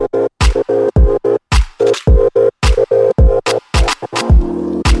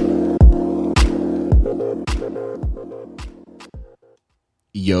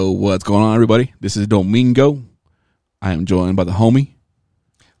Yo, what's going on, everybody? This is Domingo. I am joined by the homie.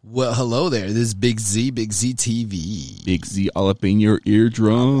 Well, hello there. This is Big Z TV. Big Z all up in your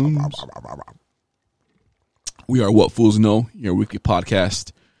eardrums. We are What Fools Know, your weekly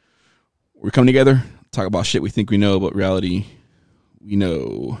podcast. We're coming together, talk about shit we think we know, but reality, we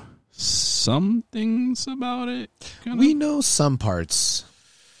know some things about it. We know some parts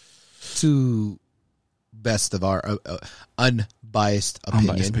to best of our unbiased opinion.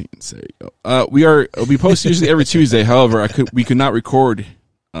 Unbiased opinions. There you go. We post usually every Tuesday. However, we could not record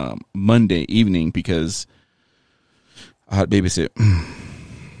Monday evening because I had to babysit.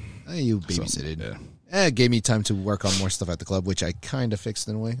 You babysitted. So, yeah. It gave me time to work on more stuff at the club, which I kind of fixed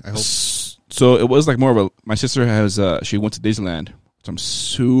in a way, I hope. So it was like more of a, my sister she went to Disneyland, so I'm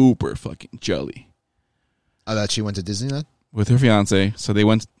super fucking jelly. Oh, that she went to Disneyland? With her fiance. So they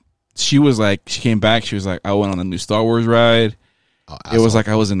went, she came back, she was like, I went on the new Star Wars ride. Oh, it was like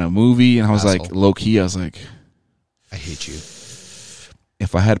I was in a movie, and I was like, low key, I was like, I hate you.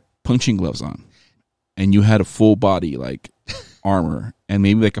 If I had punching gloves on, and you had a full body, like, armor, and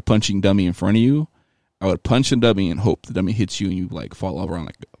maybe like a punching dummy in front of you, I would punch the dummy and hope the dummy hits you and you like fall over on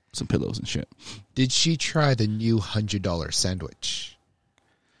like some pillows and shit. Did she try the new $100 sandwich?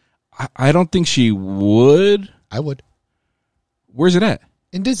 I don't think she would. I would. Where's it at?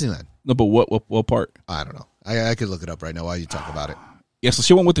 In Disneyland. No, but what part? I don't know. I could look it up right now while you talk about it. Yeah, so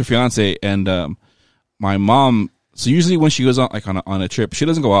she went with her fiance, and my mom. So usually when she goes on like on a trip, she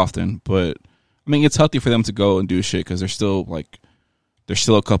doesn't go often, but I mean it's healthy for them to go and do shit because they're still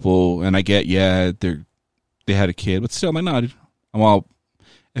a couple, and I get they had a kid, but still, I'm like, nah, dude, I'm all,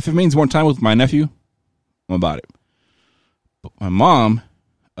 if it means more time with my nephew, I'm about it. But my mom,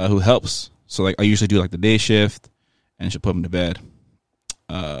 who helps, so like I usually do like the day shift, and she'll put him to bed.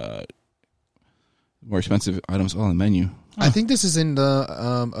 More expensive items all on the menu. I think this is in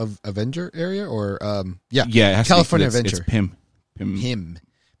the Avenger area, or yeah, it has California to be, Adventure. It's PIM.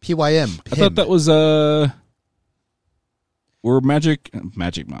 PYM. I thought that was where Magic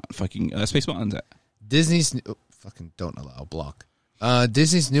Mountain, fucking Space Mountain's at. Disney's fucking don't allow block.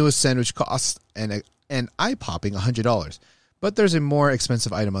 Disney's newest sandwich costs an eye-popping $100, but there's a more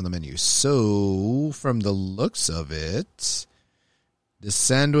expensive item on the menu. So, from the looks of it, the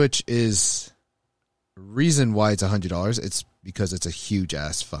sandwich is reason why it's $100. It's because it's a huge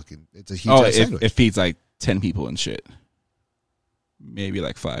ass sandwich. It feeds like 10 people and shit. Maybe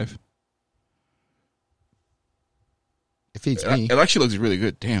like 5. It feeds me. It actually looks really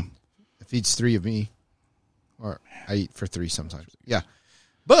good. Damn. It feeds 3 of me. Or I eat for 3 sometimes. Yeah.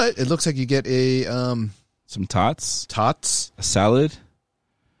 But it looks like you get a some tots, a salad.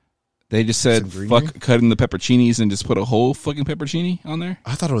 They just said fuck cutting the pepperoncinis and just put a whole fucking pepperoni on there.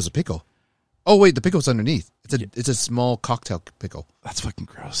 I thought it was a pickle. Oh wait, the pickle's underneath. It's a small cocktail pickle. That's fucking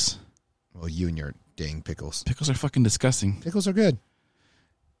gross. Well, you and your dang pickles. Pickles are fucking disgusting. Pickles are good.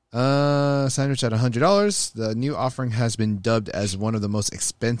 Sandwich at $100. The new offering has been dubbed as one of the most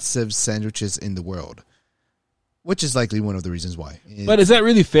expensive sandwiches in the world, which is likely one of the reasons why. But is that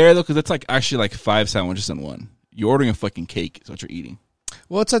really fair though? Because that's like actually like 5 sandwiches in one. You're ordering a fucking cake. Is what you're eating.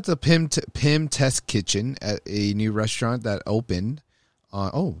 Well, it's at the PIM Test Kitchen at a new restaurant that opened.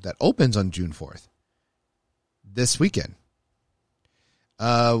 That opens on June 4th. This weekend.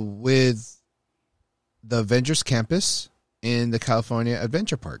 With the Avengers campus in the California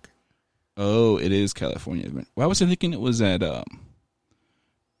Adventure Park. Oh, it is California Adventure. Well, I was thinking it was at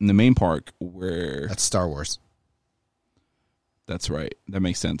in the main park where... That's Star Wars. That's right. That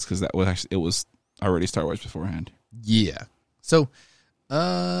makes sense because it was already Star Wars beforehand. Yeah. So,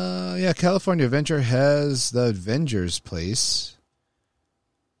 California Adventure has the Avengers place.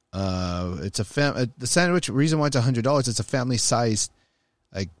 It's the sandwich. Reason why it's $100. It's a family sized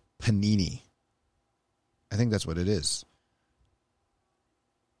like panini. I think that's what it is.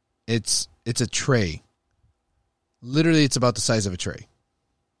 It's a tray. Literally, it's about the size of a tray.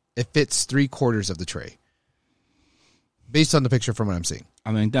 It fits 3/4 of the tray. Based on the picture from what I'm seeing.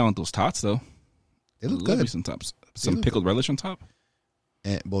 I mean, down with those tots though. They look good. Some tops. Some pickled relish on top.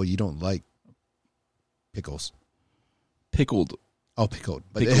 Well, you don't like pickles. Pickled. Oh, pickled.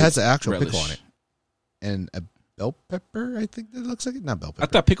 But it has an actual relish. pickle on it. And a bell pepper, I think that looks like it. Not bell pepper. I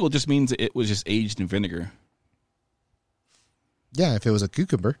thought pickle just means it was just aged in vinegar. Yeah, if it was a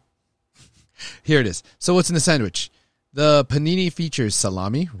cucumber. Here it is. So what's in the sandwich? The panini features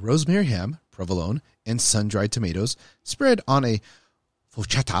salami, rosemary ham, provolone, and sun-dried tomatoes spread on a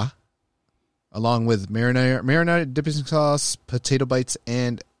focaccia, along with marinara dipping sauce, potato bites,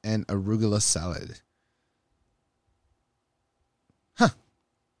 and an arugula salad.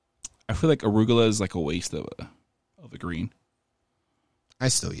 I feel like arugula is like a waste of a green. I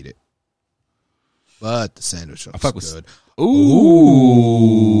still eat it. But the sandwich looks fuck with- good.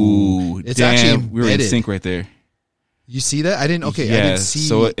 Ooh, It's damn, actually we were in embedded. sync right there. You see that? I didn't. Okay, yeah, I didn't see.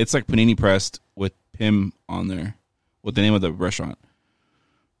 so it's like panini pressed with Pim on there, with the name of the restaurant.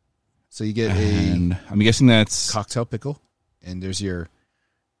 So you get a And I'm guessing that's cocktail pickle, and there's your.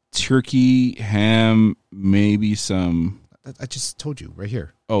 turkey, ham, maybe some. I just told you right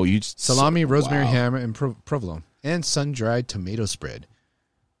here. Oh, you just, Salami, rosemary, wow. ham, and provolone, and sun-dried tomato spread,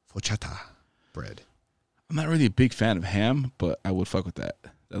 focaccia bread. I'm not really a big fan of ham, but I would fuck with that.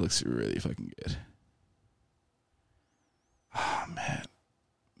 That looks really fucking good. Oh man,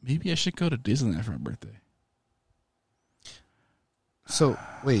 maybe I should go to Disneyland for my birthday. So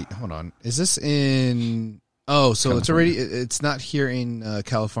wait, hold on. Is this in? Oh, so it's already. It's not here in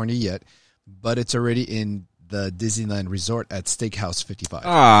California yet, but it's already in the Disneyland Resort at Steakhouse 55.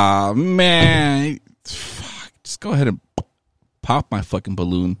 Ah man, fuck, just go ahead and pop my fucking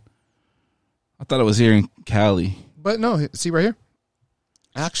balloon. I thought it was here in Cali. But no, see right here.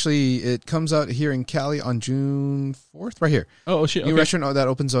 Actually, it comes out here in Cali on June 4th. Right here. Oh shit! New Okay. restaurant that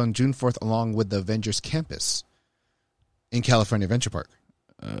opens on June 4th along with the Avengers Campus in California Adventure Park.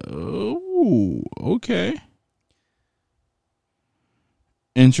 Oh, okay.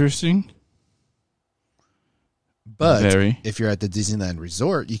 Interesting. But Very. if you're at the Disneyland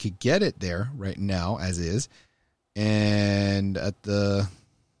Resort, you could get it there right now as is. And at the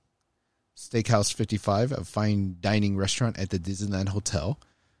Steakhouse 55, a fine dining restaurant at the Disneyland Hotel,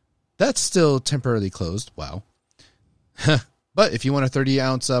 that's still temporarily closed. Wow. But if you want a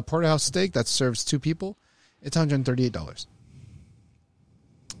 30-ounce porterhouse steak that serves 2 people, it's $138.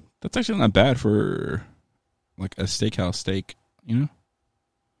 That's actually not bad for like a steakhouse steak, you know?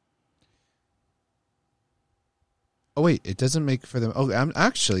 Oh, wait, it doesn't make for them. Oh,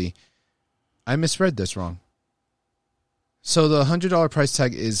 I misread this wrong. So the $100 price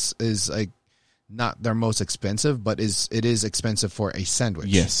tag is like not their most expensive, but it is expensive for a sandwich.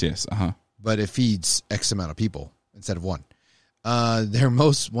 Yes. Uh-huh. But it feeds X amount of people instead of one.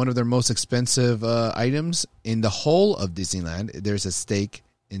 One of their most expensive items in the whole of Disneyland. There's a steak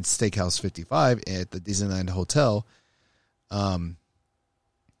in Steakhouse 55 at the Disneyland Hotel,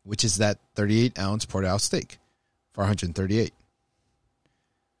 which is that 38-ounce porterhouse steak for $138.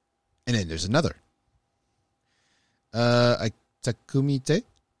 And then there's another. Takumite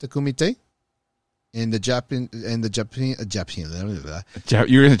in the Japan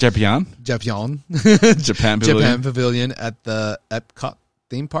You're in Japan? Japan Pavilion? Japan Pavilion at the Epcot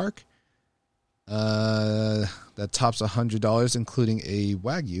theme park. That tops $100, including a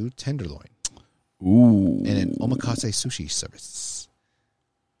Wagyu tenderloin Ooh. and an omakase sushi service.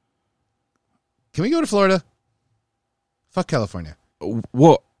 Can we go to Florida? Fuck California.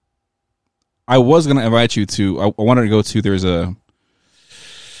 Well, I was going to invite you to, I wanted to go to, there's the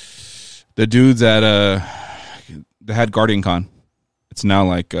dudes at, they had Guardian Con. It's now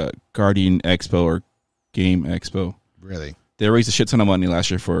like Guardian Expo or Game Expo. Really? They raised a shit ton of money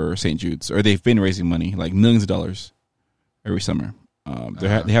last year for St. Jude's, or they've been raising money, like millions of dollars every summer. They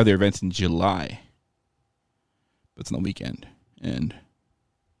have their events in July, but it's on the weekend, and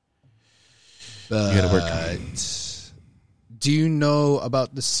you got to work. Do you know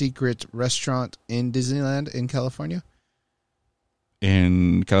about the secret restaurant in Disneyland in California?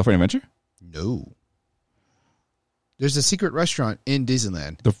 In California Adventure? No. There's a secret restaurant in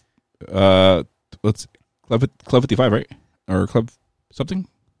Disneyland. Let's Club 55, right? Or Club something?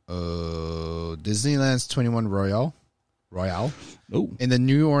 Disneyland's 21 Royale Oh. in the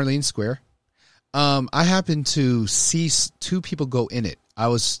New Orleans Square. I happened to see 2 people go in it. I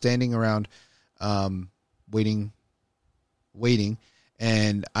was standing around waiting,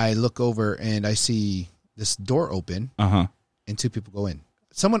 and I look over and I see this door open Uh-huh. and 2 people go in.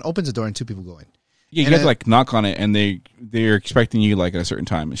 Someone opens the door and 2 people go in. Yeah, you And have to like knock on it, and they're expecting you like at a certain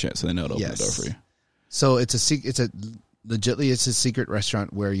time and shit, so they know to open Yes. the door for you. So it's a secret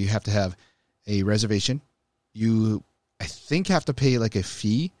restaurant where you have to have a reservation. You, I think, have to pay like a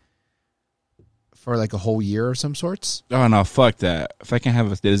fee for like a whole year or some sorts. Oh no, fuck that! If I can't have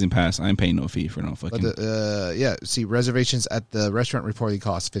a Disney pass, I'm paying no fee for no fucking. But see, reservations at the restaurant reportedly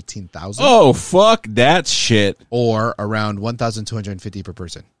cost $15,000 Oh fuck that shit! or around $1,250 per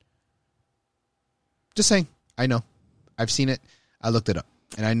person. Just saying, I know, I've seen it. I looked it up,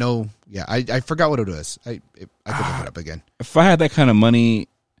 and I know. Yeah, I forgot what it was. I could look it up again. If I had that kind of money,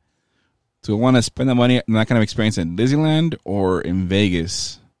 to want to spend that money and that kind of experience in Disneyland or in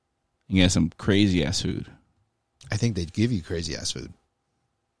Vegas, you get some crazy ass food. I think they'd give you crazy ass food.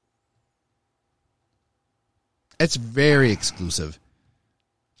 It's very exclusive.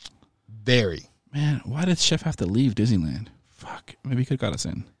 Very. Man, why did Chef have to leave Disneyland? Fuck. Maybe he could have got us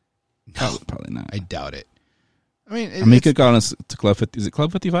in. No, Probably not. I doubt it. I mean, He could have got us to Club 50. Is it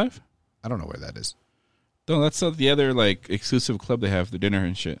Club 55? I don't know where that is. No, that's the other like exclusive club they have for dinner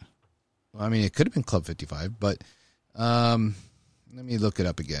and shit. Well, I mean, it could have been Club 55, but let me look it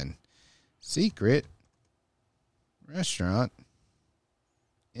up again. Secret restaurant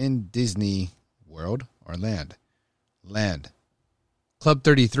in Disney World or Land. Club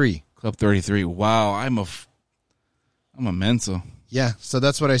 33. Club 33. Wow, I'm a mental. Yeah, so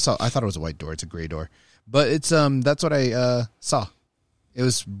that's what I saw. I thought it was a white door. It's a gray door. But it's that's what I saw. It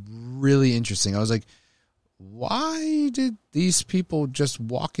was really interesting. I was like, why did these people just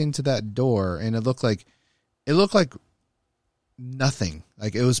walk into that door? And it looked like nothing.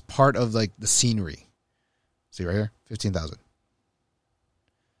 Like it was part of like the scenery. See right here? 15,000.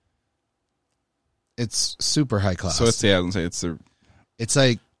 It's super high class. So let's say I was gonna say it's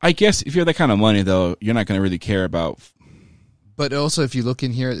like, I guess if you have that kind of money though, you're not gonna really care about. but also if you look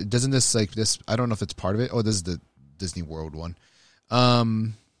in here, doesn't this like this? I don't know if it's part of it. Oh, this is the Disney World one.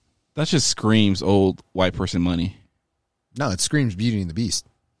 That just screams old white person money. No, it screams Beauty and the Beast.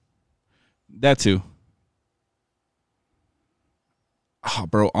 That too. Oh,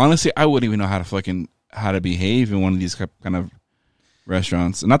 bro, honestly, I wouldn't even know how to behave in one of these kind of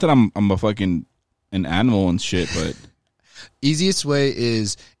restaurants. Not that I'm a fucking an animal and shit, but Easiest way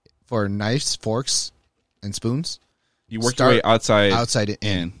is for knives, forks, and spoons. you work your way outside it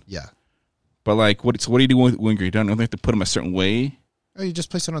in. Yeah. But like, what do you do when you're done? Don't you have to put them a certain way? Oh, you just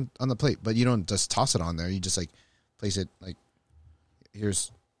place it on the plate, but you don't just toss it on there. You just like place it like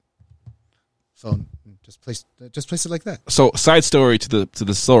here's phone. Just place it like that. So, side story to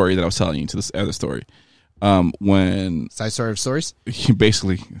the story that I was telling you, to this other story. When Side story of stories.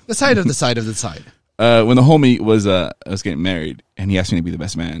 basically The side of the side of the side. when the homie was getting married and he asked me to be the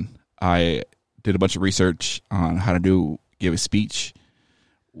best man, I did a bunch of research on how to give a speech,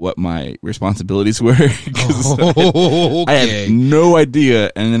 what my responsibilities were. Okay. I had no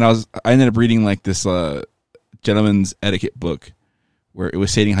idea, and then I ended up reading like this gentleman's etiquette book where it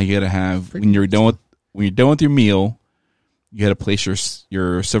was stating how you got to have when you're done with your meal, you got to place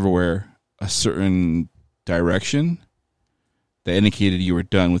your silverware a certain direction that indicated you were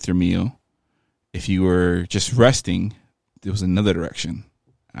done with your meal. If you were just resting, there was another direction.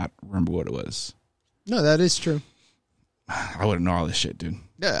 I don't remember what it was. No, that is true. I wouldn't know all this shit, dude.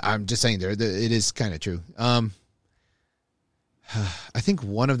 Yeah, I'm just saying it is kind of true. I think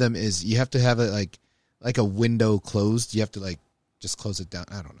one of them is you have to have it like a window closed. You have to like just close it down.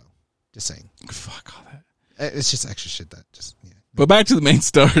 I don't know. Just saying. Fuck all that. It's just extra shit that just yeah. But back to the main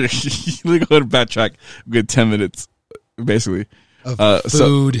story. We're going to backtrack a good 10 minutes, basically. Of food.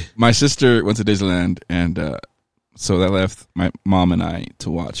 So my sister went to Disneyland, and so that left my mom and I to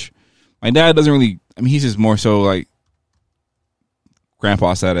watch. My dad doesn't really, I mean, he's just more so like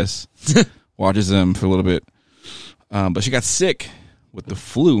grandpa status, watches them for a little bit. But she got sick with the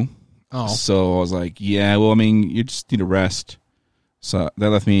flu. Oh. So I was like, yeah, well, I mean, you just need to rest. So that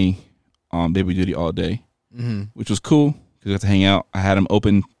left me on baby duty all day, which was cool because we got to hang out. I had him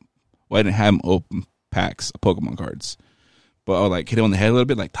open, well, I didn't have him open packs of Pokemon cards. But I would like hit him on the head a little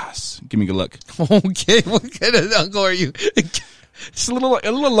bit, like, "Das, give me good luck." Okay, what kind of uncle are you? Just a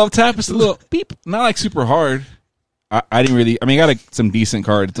little love tap, just a little beep. Not like super hard. I didn't really. I mean, I got some decent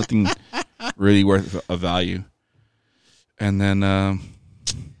cards, nothing really worth a value. And then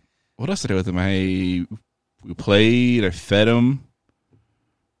what else did I do with him? We played. I fed him.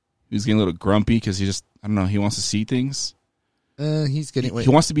 He was getting a little grumpy because I don't know. He wants to see things. He's getting. He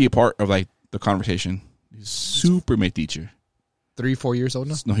wants to be a part of like the conversation. He's super my teacher. 3-4 years old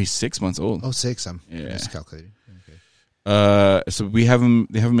now? No, he's 6 months old. Oh, 6. I'm Yeah. just calculating. Okay. So we have him.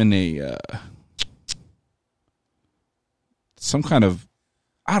 They have him in a some kind of,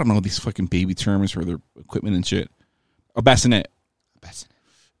 I don't know these fucking baby terms for their equipment and shit. A bassinet.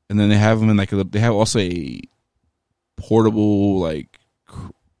 And then they have him in like they have also a portable like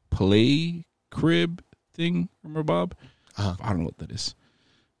play crib thing. Remember, Bob? Uh-huh. I don't know what that is.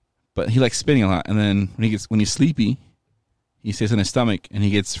 But he likes spinning a lot, and then when he's sleepy, he stays on his stomach, and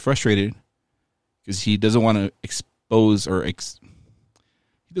he gets frustrated because he doesn't want to expose he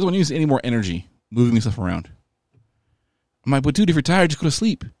doesn't want to use any more energy moving himself around. I'm like, but dude, if you're tired, just go to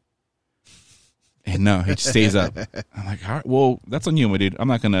sleep. And no, he just stays up. I'm like, all right, well, that's on you, my dude. I'm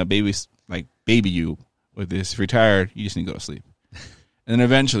not gonna baby you with this. If you're tired, you just need to go to sleep. And then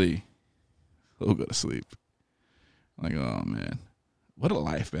eventually, he'll go to sleep. I'm like, oh man. What a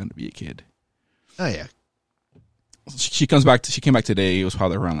life, man, to be a kid. Oh yeah. She came back today. It was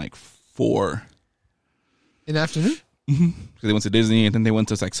probably around like 4 in the afternoon. Because they went to Disney and then they went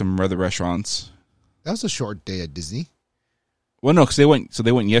to like some other restaurants. That was a short day at Disney. Well, no, because they went. So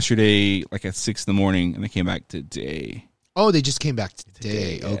they went yesterday, like at 6 in the morning, and they came back today. Oh, they just came back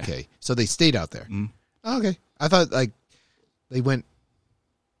today. Yeah. Okay, so they stayed out there. Mm. Okay, I thought like they went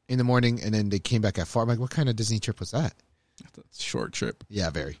in the morning and then they came back at 4. I'm like, what kind of Disney trip was that? That's a short trip. Yeah,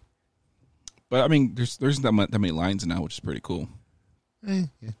 very. But I mean, there's that many lines now, which is pretty cool. Yeah,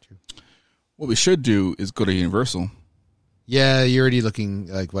 true. What we should do is go to Universal. Yeah, you're already looking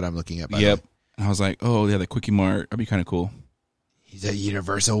like what I'm looking at. By the way. And I was like, oh, yeah, the Quickie Mart. That'd be kind of cool. He's at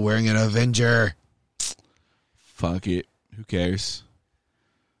Universal wearing an Avenger. Fuck it. Who cares?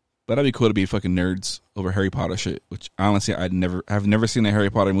 But that'd be cool to be fucking nerds over Harry Potter shit, which honestly, I've never seen a Harry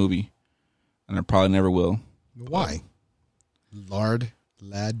Potter movie, and I probably never will. Why?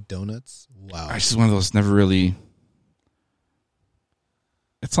 Lad donuts? Wow. It's just one of those never really.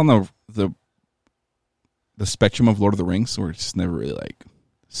 It's on the spectrum of Lord of the Rings, where it just never really like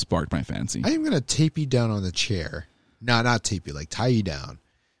sparked my fancy. I am going to tape you down on the chair. No, not tape you, like tie you down.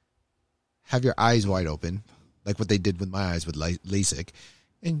 Have your eyes wide open, like what they did with my eyes with LASIK,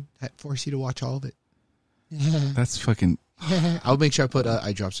 and force you to watch all of it. That's fucking. I'll make sure I put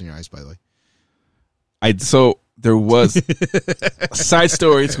eye drops in your eyes, by the way. So there was a side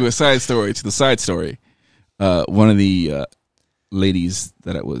story to a side story to the side story. One of the ladies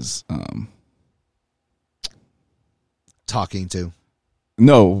that I was talking to.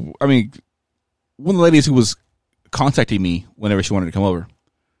 No, I mean one of the ladies who was contacting me whenever she wanted to come over.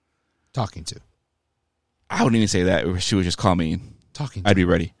 Talking to. I wouldn't even say that. She would just call me. Talking to. I'd be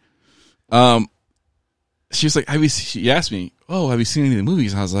ready. She was like, she asked me, oh, have you seen any of the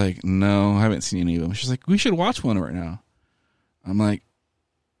movies? I was like, no, I haven't seen any of them. She's like, we should watch one right now. I'm like,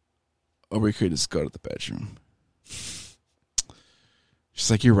 or we could just go to the bedroom. She's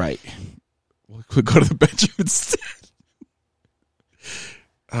like, you're right. We could go to the bedroom instead.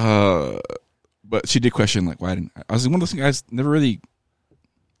 But she did question, like, why didn't I was one of those guys never really.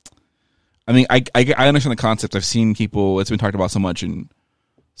 I mean, I understand the concept. I've seen people. It's been talked about so much in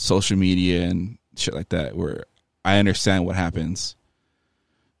social media and shit like that, where I understand what happens.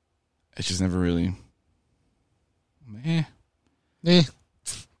 It's just never really.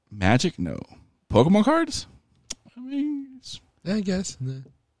 Magic? No. Pokemon cards? I mean, I guess.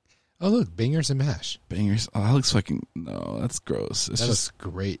 Oh, look, bangers and mash. Bangers. Oh, that looks fucking. No, that's gross. It's looks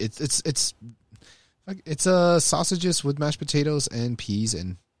great. It's sausages with mashed potatoes and peas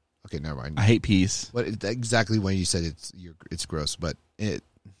and. Okay, never mind. I hate peas. What exactly when you said it's gross, but it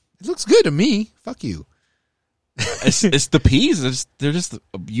looks good to me. Fuck you. It's the peas. They're just a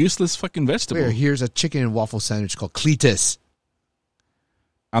useless fucking vegetable. Here's a chicken and waffle sandwich called Cletus.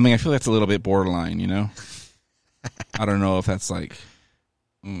 I mean, I feel that's a little bit borderline, you know? I don't know if that's like...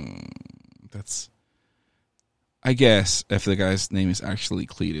 that's... I guess if the guy's name is actually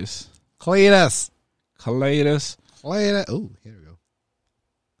Cletus. Cletus. Oh, here we go.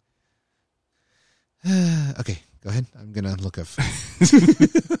 Okay, go ahead. I'm going to look up.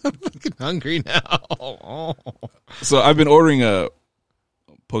 I'm fucking hungry now. So I've been ordering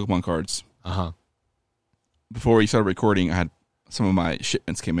Pokemon cards. Uh-huh. Before we started recording, I had some of my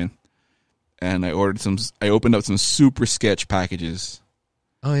shipments came in. And I opened up some super sketch packages.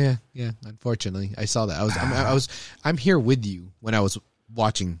 Oh yeah. Unfortunately, I saw that. I'm here with you when I was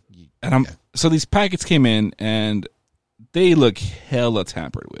watching. And so these packets came in and they look hella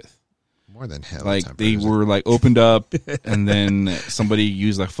tampered with. More than hella like tampered. They were like opened up and then somebody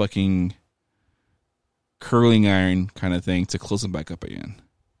used like fucking curling iron kind of thing to close them back up again.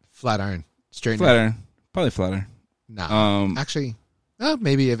 Flat iron. Probably flat iron. Nah. Actually,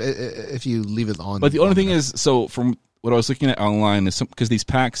 maybe if you leave it on. But the only thing is, so from what I was looking at online is because these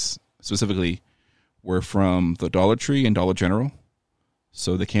packs specifically were from the Dollar Tree and Dollar General,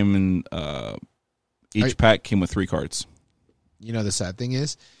 so they came in. Each pack came with 3 cards. You know the sad thing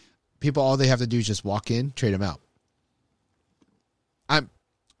is, people all they have to do is just walk in, trade them out. I'm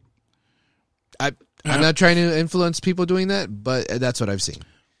not trying to influence people doing that, but that's what I've seen.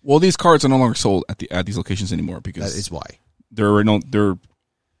 Well, these cards are no longer sold at these locations anymore because that is why they're an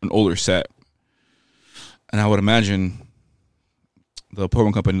older set, and I would imagine the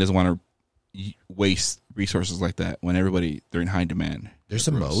Pokemon Company doesn't want to waste resources like that when they're in high demand. There's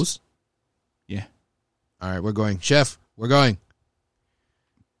some Moe's. Yeah. All right, we're going, Chef. We're going.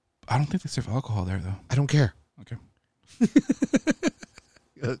 I don't think they serve alcohol there though. I don't care. Okay.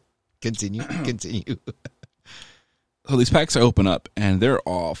 Continue. So these packs are open up, and they're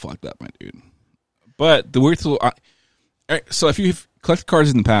all fucked up, my dude. But the weird thing, so if you've collected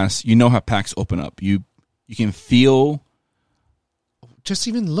cards in the past, you know how packs open up. You can feel, just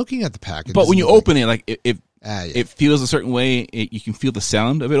even looking at the pack. But when you open it, like it feels a certain way. You can feel the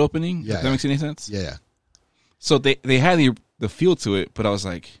sound of it opening. Yeah, if that makes any sense. Yeah. So they had the feel to it, but I was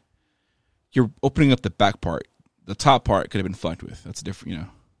like, you're opening up the back part. The top part could have been fucked with. That's a different,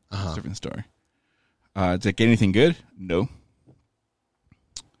 it's a different story. Did it get anything good? No.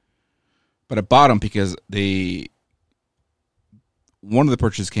 But I bought them because one of the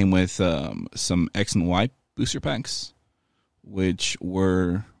purchases came with some X and Y booster packs, which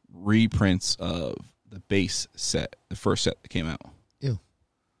were reprints of the base set, the first set that came out. Ew.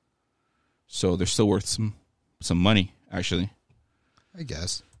 So they're still worth some money, actually. I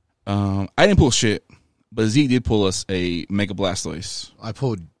guess. I didn't pull shit, but Z did pull us a Mega Blastoise. I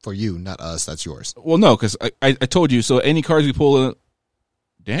pulled for you, not us. That's yours. Well, no, because I told you. So any cards we pull,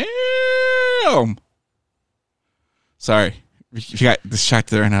 damn. Sorry, you got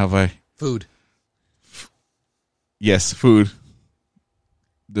distracted right now by food. Yes, food,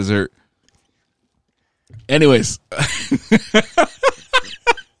 dessert. Anyways,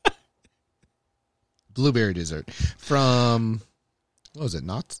 blueberry dessert from. What was it?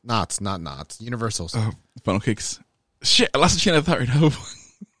 Knott's, not Knott's. Universals. funnel cakes. Shit, I lost the chain of thought right now.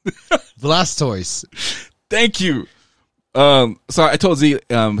 Blastoise. Thank you. So I told Z.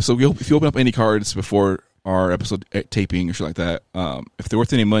 So if you open up any cards before our episode taping or shit like that, if they're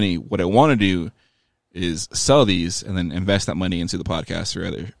worth any money, what I want to do is sell these and then invest that money into the podcast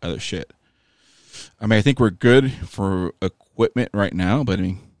or other shit. I mean, I think we're good for equipment right now, but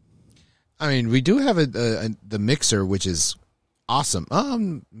I mean, we do have the mixer, which is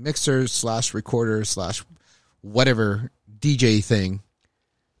awesome. Mixer / recorder / whatever DJ thing.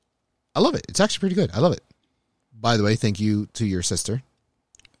 I love it. It's actually pretty good. I love it. By the way, thank you to your sister.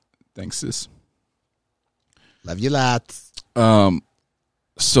 Thanks, sis. Love you lots.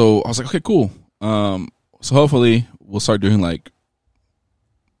 So I was like, okay, cool. So hopefully we'll start doing like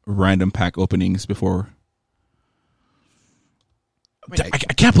random pack openings before. I mean,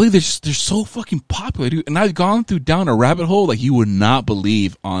 I can't believe they're so fucking popular, dude. And I've gone down a rabbit hole like you would not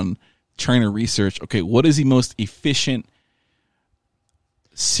believe on trying to research. Okay, what is the most efficient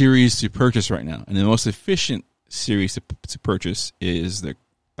series to purchase right now? And the most efficient series to purchase is the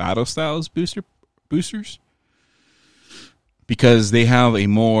Battle Styles boosters, because they have a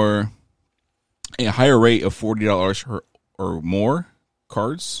higher rate of $40 or more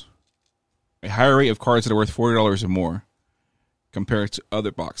cards, a higher rate of cards that are worth $40 or more compared to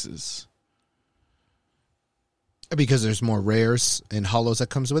other boxes. Because there's more rares and hollows that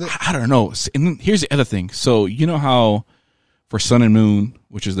comes with it? I don't know. And then here's the other thing. So you know how for Sun and Moon,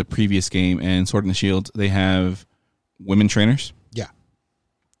 which is the previous game, and Sword and the Shield, they have women trainers? Yeah.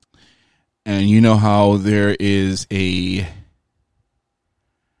 And you know how there is a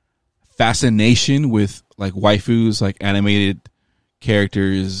fascination with like waifus, like animated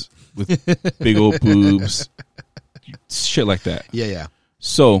characters with big old boobs, shit like that. Yeah.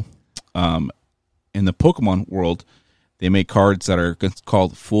 So, in the Pokemon world, they make cards that are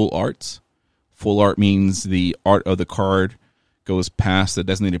called full arts. Full art means the art of the card goes past the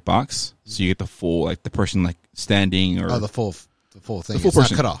designated box, so you get the full, like the person like standing or the full thing. The full it's person.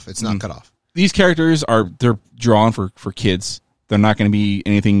 not cut off. It's not cut off. These characters they're drawn for kids. They're not going to be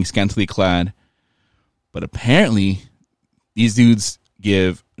anything scantily clad. But apparently, these dudes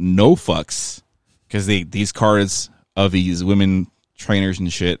give no fucks because these cards of these women trainers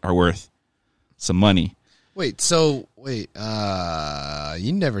and shit are worth some money. Wait, you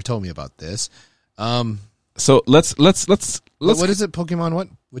never told me about this. So let's what is it? Pokemon what?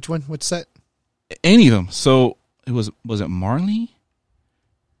 Which one? Which set? Any of them. So it was it Marnie?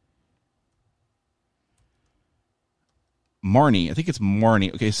 Marnie. I think it's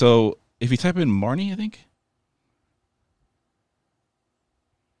Marnie. Okay, so if you type in Marnie, I think.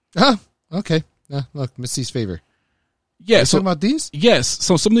 Okay. Look, Misty's favor. Yeah, so talking about these? Yes.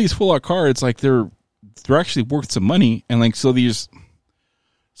 So some of these full art cards, like they're actually worth some money, and like so these.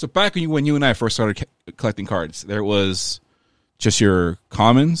 So back when you and I first started collecting cards, there was just your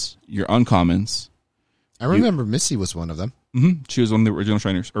commons, your uncommons. I remember Missy was one of them. Mm-hmm. She was one of the original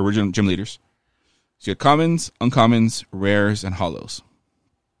trainers, or original gym leaders. So you had commons, uncommons, rares, and hollows.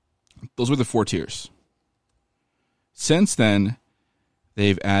 Those were the 4 tiers. Since then,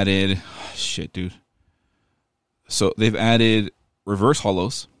 they've added shit, dude. So they've added reverse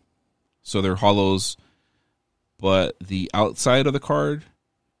hollows. So they're hollows, but the outside of the card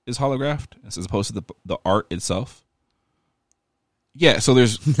is holographed as opposed to the art itself. Yeah, so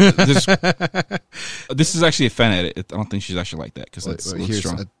there's this is actually a fan edit. I don't think she's actually like that because it's here's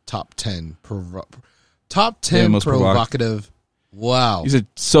strong. A top 10 most provocative. Wow.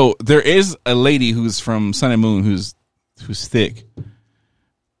 So there is a lady who's from Sun and Moon who's thick.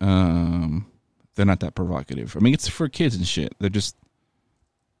 They're not that provocative. I mean, it's for kids and shit. They're just.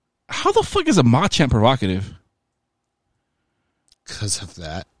 How the fuck is a Machamp provocative? because of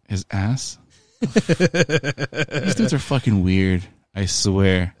that. His ass. These dudes are fucking weird. I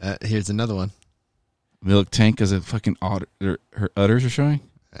swear. Here's another one. Milk Tank because of fucking her udders are showing.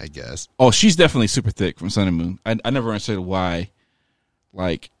 I guess. Oh, she's definitely super thick from Sun and Moon. I never understood why,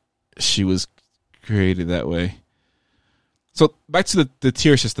 like, she was created that way. So back to the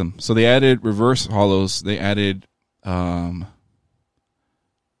tier system. So they added reverse hollows. They added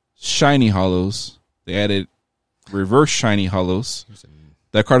shiny hollows. They added reverse shiny hollows.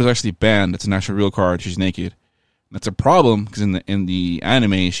 That card is actually banned. It's an actual real card. She's naked. That's a problem because in the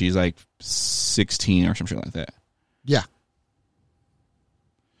anime she's like 16 or some shit like that. Yeah.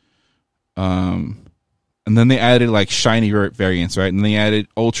 And then they added like shiny variants, right? And they added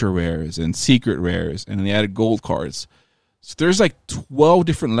ultra rares and secret rares, and then they added gold cards. So there's like 12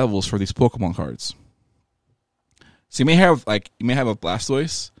 different levels for these Pokemon cards. So you may have a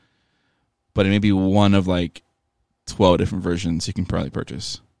Blastoise, but it may be one of like 12 different versions you can probably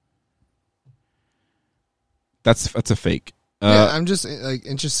purchase. That's a fake. Yeah, I'm just like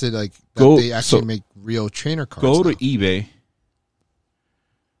interested, like that they actually make real trainer cards. Go to eBay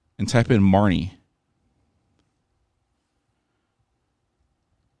and type in Marnie.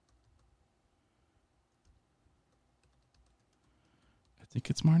 I think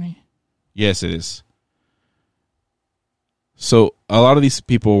it's Marnie. Yes, it is. So a lot of these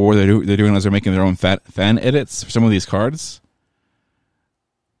people, what they're doing is they're making their own fan edits for some of these cards.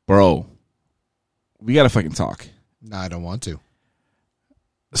 Bro, we gotta fucking talk. No, I don't want to.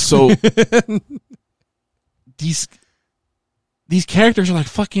 So these characters are like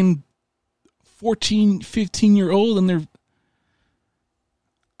fucking 14, 15-year-old, and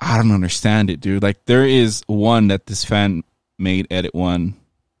I don't understand it, dude. Like, there is one that this fan made, Edit One,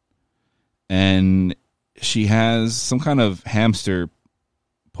 and she has some kind of hamster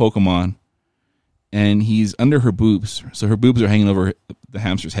Pokemon, and he's under her boobs, so her boobs are hanging over the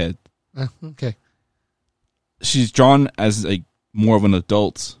hamster's head. Okay. She's drawn as like more of an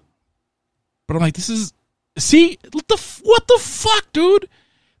adult, but I'm like, what the fuck, dude?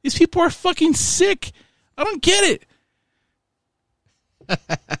 These people are fucking sick. I don't get it.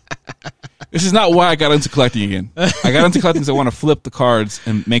 This is not why I got into collecting again. I got into collecting because I want to flip the cards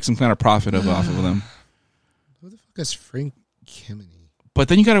and make some kind of profit off of them. Who the fuck is Frank Kimini? But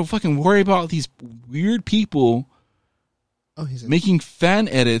then you got to fucking worry about these weird people making fan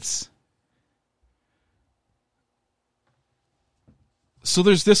edits. So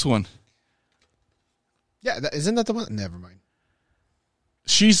there's this one. Yeah, isn't that the one? Never mind.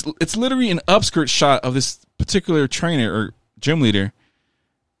 It's literally an upskirt shot of this particular trainer or gym leader.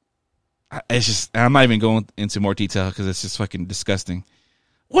 It's just, I'm not even going into more detail because it's just fucking disgusting.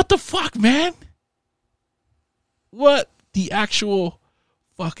 What the fuck, man? What the actual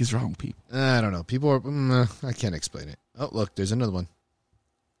fuck is wrong with people? I don't know. People are, I can't explain it. Oh, look, there's another one.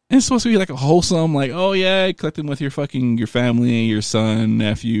 And it's supposed to be like a wholesome, like, oh yeah, collecting with your family, your son,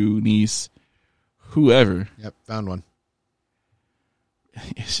 nephew, niece, whoever. Yep, found one.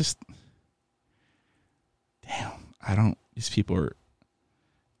 It's just, damn, these people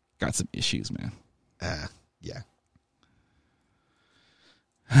got some issues, man. Yeah.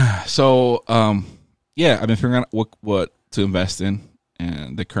 So, yeah, I've been figuring out what to invest in,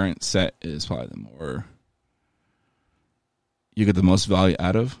 and the current set is probably the more you get the most value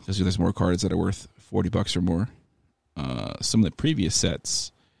out of, because there's more cards that are worth $40 or more. Some of the previous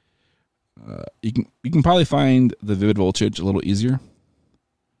sets, you can probably find the Vivid Voltage a little easier,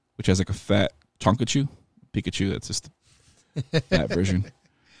 which has like a fat Pikachu. That's just that version.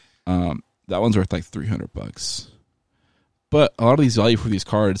 That one's worth like $300. But a lot of these value for these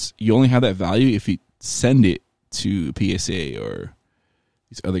cards, you only have that value if you send it to PSA or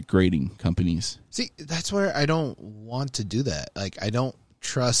these other grading companies. See, that's where I don't want to do that. Like, I don't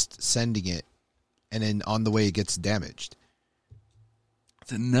trust sending it, and then on the way it gets damaged.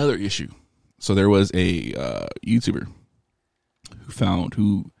 It's another issue. So there was a YouTuber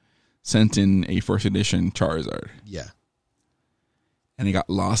who sent in a first edition Charizard. Yeah. And it got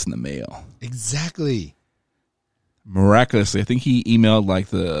lost in the mail. Exactly. Miraculously, I think he emailed like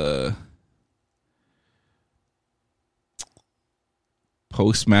the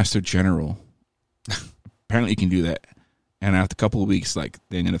Postmaster General. Apparently you can do that. And after a couple of weeks, like,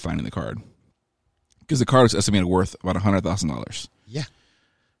 they ended up finding the card. Because the card was estimated worth about $100,000. Yeah.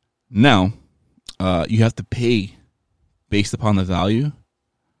 Now, you have to pay based upon the value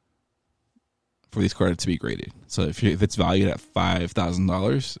for these cards to be graded. So if it's valued at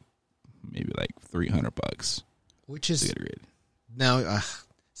 $5,000, maybe like $300, which is to get it graded. Now,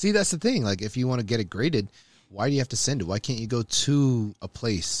 see, that's the thing. Like, if you want to get it graded, why do you have to send it? Why can't you go to a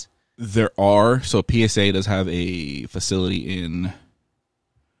place There are. So PSA does have a facility in,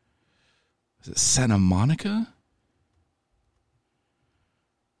 is it Santa Monica?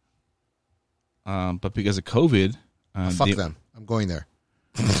 But because of COVID, Fuck them. I'm going there.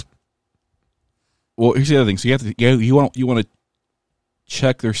 Well, here's the other thing. So you want to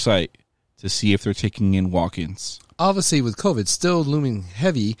check their site to see if they're taking in walk-ins. Obviously, with COVID still looming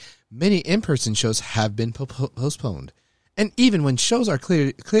heavy, many in-person shows have been postponed. And even when shows are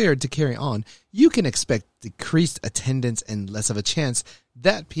cleared to carry on, you can expect decreased attendance and less of a chance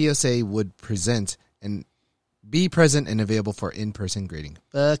that PSA would be present and available for in-person grading.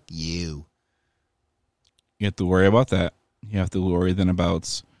 Fuck you. You have to worry about that. You have to worry then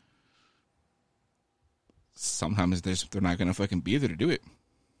about sometimes they're not going to fucking be there to do it.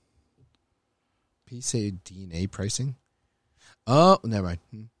 PSA DNA pricing? Oh, never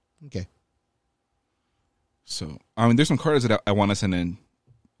mind. Okay. So, I mean, there's some cards that I want to send in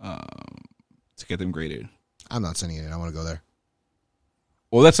to get them graded. I'm not sending it in. I want to go there.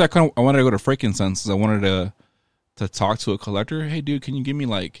 Well, that's I wanted to go to Frankincense. I wanted to talk to a collector. Hey, dude, can you give me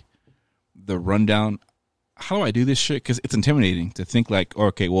like the rundown? How do I do this shit? Because it's intimidating to think like,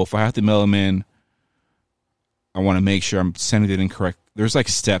 okay, well, if I have to mail them in, I want to make sure I'm sending it in correct. There's like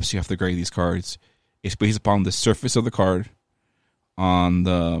steps you have to grade these cards. It's based upon the surface of the card, on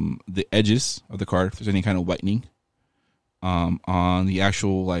the edges of the card, if there's any kind of whitening, on the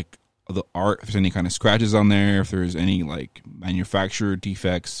actual like the art, if there's any kind of scratches on there, if there's any like manufacturer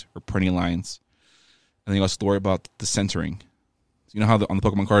defects or printing lines. And then you also have to worry about the centering. So you know how on the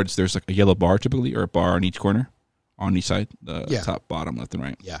Pokemon cards there's like a yellow bar typically, or a bar on each corner, on each side, the top, bottom, left, and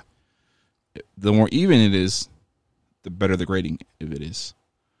right. Yeah. The more even it is, the better the grading if it is.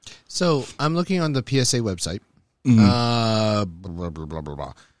 So I'm looking on the PSA website. Mm-hmm. Blah, blah, blah, blah,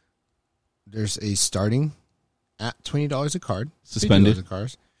 blah. There's a starting at $20 a card. Suspended. $50 a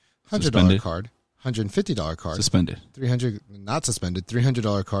card. $100 Suspended. card. $150 card. Suspended. $300 not suspended.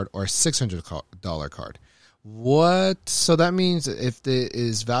 $300 card or $600 card. What? So that means if it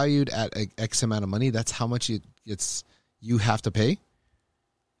is valued at X amount of money, that's how much you have to pay?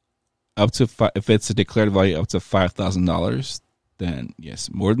 Up to if it's a declared value up to $5,000, then yes.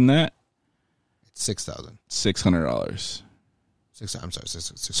 More than that, it's $6,000. $600. I'm sorry,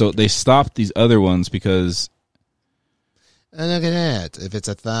 $600. So they stopped these other ones because. And look at that. If it's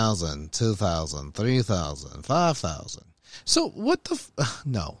 1,000, 2,000, 3,000, 5,000. So what the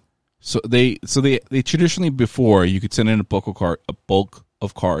no. So they traditionally before you could send in a bulk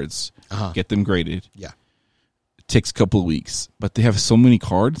of cards, get them graded. Yeah. It takes a couple of weeks, but they have so many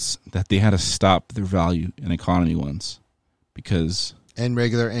cards that they had to stop their value in economy ones because and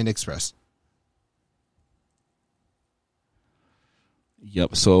regular and express.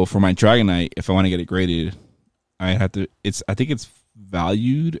 Yep. So for my Dragonite, if I want to get it graded, I have to. I think it's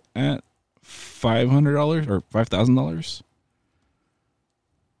valued at $500 or $5,000.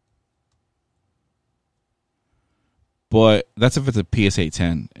 But that's if it's a PSA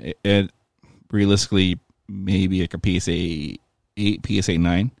 10. It realistically maybe like a PSA 8, PSA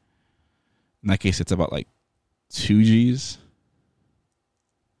 9. In that case, it's about like 2 Gs.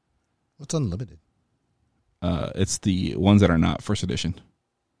 What's unlimited? It's the ones that are not first edition.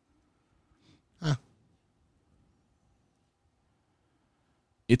 Huh.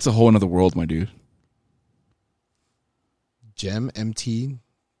 It's a whole another world, my dude. Gem MT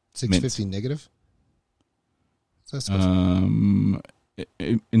 650 Mint. negative?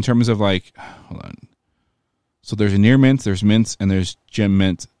 In terms of like, hold on. So there's a near mint, there's mints, and there's gem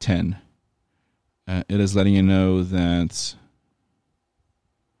mint 10. It is letting you know that.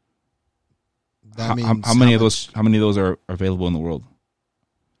 That means how many of those are available in the world?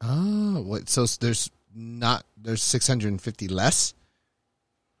 Oh, what? So there's 650 less.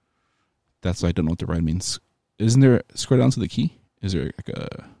 That's why I don't know what the red means. Isn't there scroll down to the key? Is there like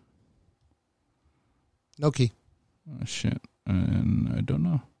a no key? Oh, shit, and I don't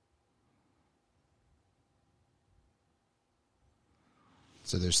know.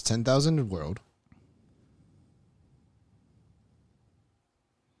 So there's 10,000 in the world.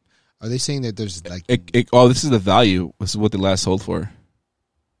 Are they saying that there's like... this is the value. This is what they last sold for,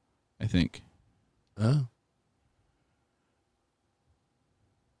 I think. Oh.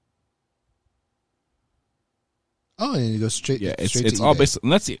 Oh, and it goes straight. Yeah, straight it's to all eBay. based.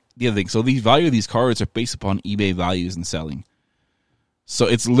 And that's the other thing. So the value of these cards are based upon eBay values and selling. So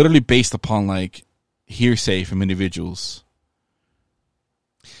it's literally based upon like hearsay from individuals.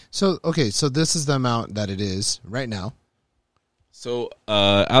 So okay, so this is the amount that it is right now. So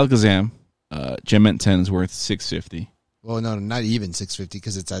Alakazam, Gem Mint 10 is worth $650. Well, no, not even 650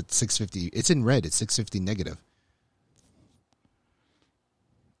 because it's at 650. It's in red. It's 650 negative.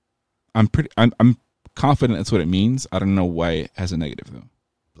 I'm confident that's what it means. I don't know why it has a negative though.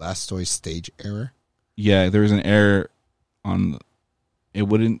 Blastoise stage error. Yeah, there was an error on. It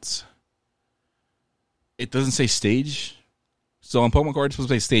wouldn't. It doesn't say stage. So on Pokemon cards, it's supposed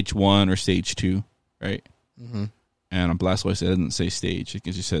to say stage 1 or stage 2, right? Mm-hmm. And on Blastoise, it doesn't say stage. It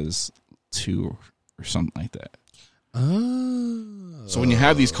just says 2 or something like that. Oh. So when you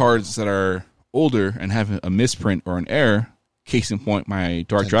have these cards that are older and have a misprint or an error, case in point, my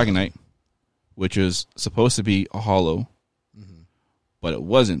Dark Dragonite, which is supposed to be a holo, but it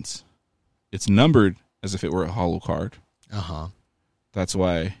wasn't. It's numbered as if it were a holo card. Uh-huh. That's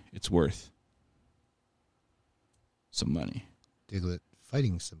why it's worth some money. Diglett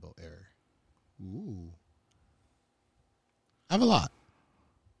fighting symbol error. Ooh. I have a lot.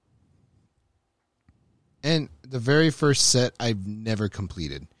 And the very first set I've never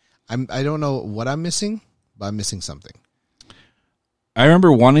completed. I don't know what I'm missing, but I'm missing something. I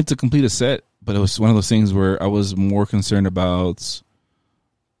remember wanting to complete a set, but it was one of those things where I was more concerned about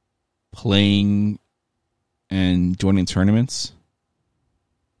playing and joining tournaments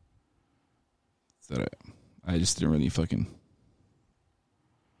that I just didn't really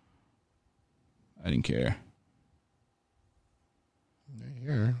I didn't care. Right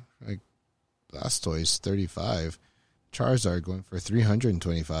here, like Blastoise 35, Charizard going for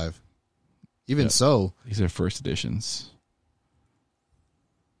 325. Even so, these are first editions.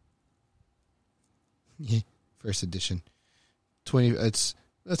 Yeah, first edition. 20. Let's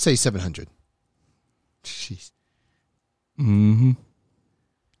say 700. Jeez. Mm-hmm.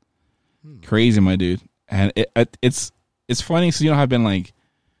 Crazy, my dude. And it's funny because I've been like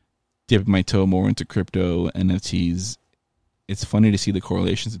dipping my toe more into crypto NFTs. It's funny to see the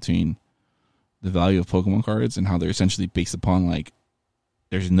correlations between the value of Pokemon cards and how they're essentially based upon like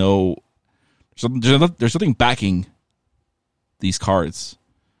there's nothing backing these cards.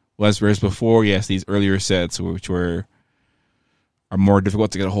 Whereas before, yes, these earlier sets which are more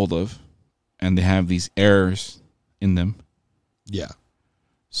difficult to get a hold of, and they have these errors in them. Yeah.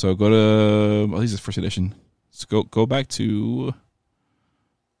 So go to at least it's first edition. So go back to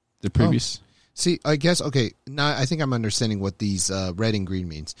the previous. See, I guess now I think I'm understanding what these red and green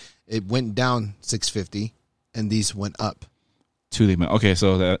means. It went down 650, and these went up. Okay,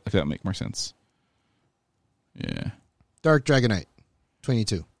 so that make more sense. Yeah. Dark Dragonite,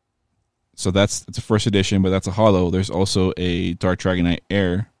 22. So that's a first edition, but that's a holo. There's also a Dark Dragonite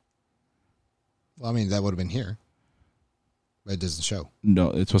Air. Well, I mean that would have been here, but it doesn't show. No,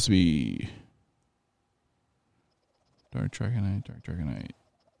 it's supposed to be Dark Dragonite.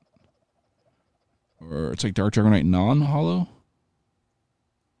 Or it's like Dark Dragonite non-holo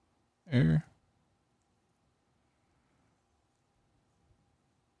Air.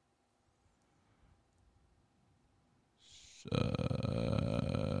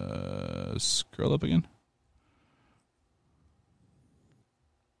 Scroll up again.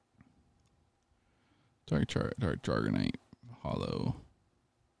 Dark Dragonite holo.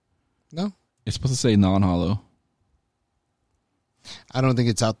 No, it's supposed to say non-holo. I don't think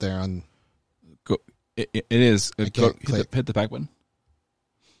it's out there on. It is. I can't Hit the back button.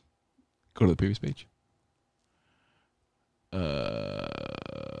 Go to the previous page.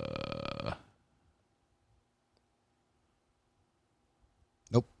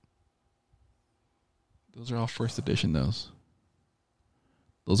 Nope. Those are all first edition. Those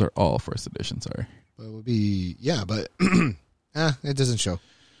are all first edition. Sorry. But it would be but it doesn't show.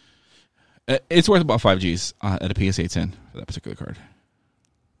 It's worth about 5 Gs at a PSA 10 for that particular card.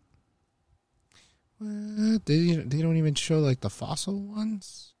 What? They don't even show like the fossil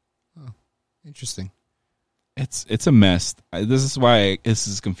ones. Oh, interesting. It's a mess. This is why this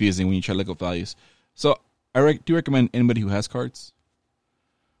is confusing when you try to look up values. So I do recommend anybody who has cards.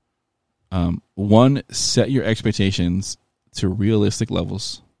 One, set your expectations to realistic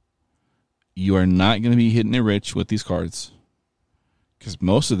levels. You are not going to be hitting it rich with these cards. Because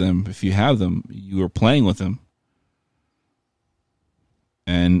most of them, if you have them, you are playing with them.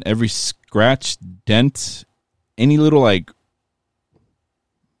 And every scratch, dent, any little like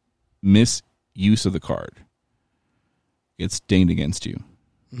misuse of the card gets dinged against you.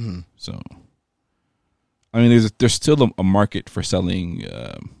 Mm-hmm. So, I mean, there's still a market for selling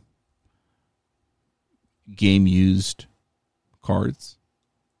game used cards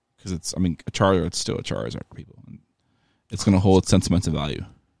because it's, I mean, a Charizard, it's still a Charizard for people. And it's going to hold sentimental value.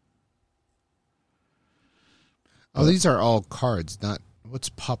 Oh, these are all cards, not what's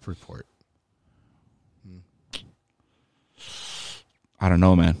Pop Report? I don't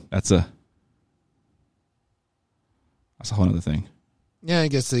know, man. That's a whole other thing. Yeah, I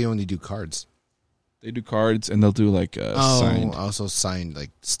guess they only do cards. They do cards and they'll do like signed. Also signed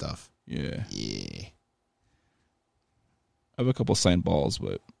like stuff. Yeah. Yeah. I have a couple signed balls,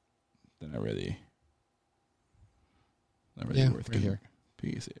 but they're not really worth right here.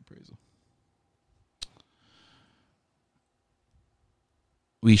 PSA appraisal.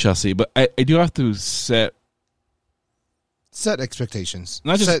 We shall see. But I do have to set expectations.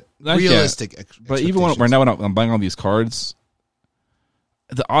 Not just set not, realistic. But even right now, when I'm buying all these cards,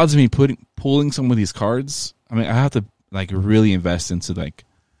 the odds of me pulling some of these cards, I mean, I have to like really invest into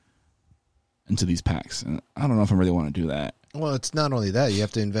these packs, and I don't know if I really want to do that. Well, it's not only that you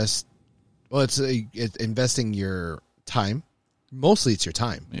have to invest. Well, it's investing your time. Mostly, it's your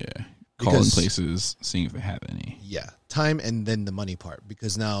time. Yeah, calling places, seeing if they have any. Yeah, time, and then the money part,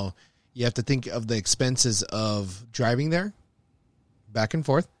 because now you have to think of the expenses of driving there, back and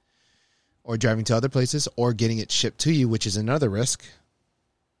forth, or driving to other places, or getting it shipped to you, which is another risk.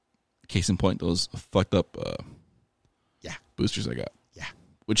 Case in point, those fucked up boosters I got. Yeah.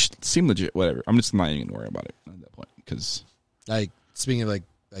 Which seem legit, whatever. I'm just not even going to worry about it at that point. Because, like, speaking of, like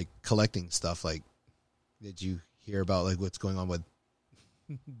collecting stuff, like, did you hear about, like, what's going on with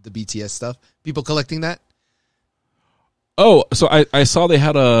the BTS stuff? People collecting that? Oh, so I saw they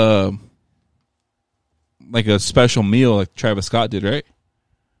had a special meal like Travis Scott did, right?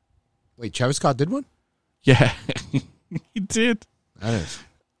 Wait, Travis Scott did one? Yeah, he did. Nice.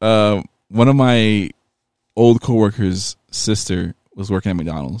 One of my old coworkers' sister was working at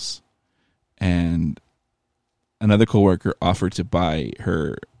McDonald's, and another coworker offered to buy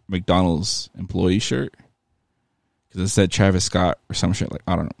her McDonald's employee shirt because it said Travis Scott or some shit. Like,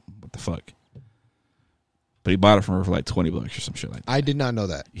 I don't know what the fuck, but he bought it from her for like $20 or some shit like that. I did not know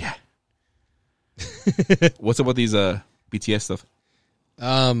that. Yeah. What's up with these BTS stuff?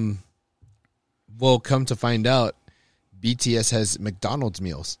 Well, come to find out, BTS has McDonald's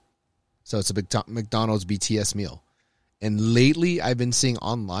meals. So it's a McDonald's BTS meal. And lately I've been seeing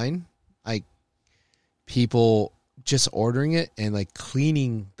online, like, people just ordering it and, like,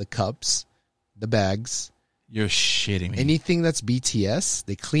 cleaning the cups, the bags. You're shitting me. Anything that's BTS,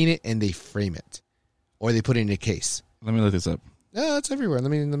 they clean it and they frame it. Or they put it in a case. Let me look this up. Yeah, it's everywhere.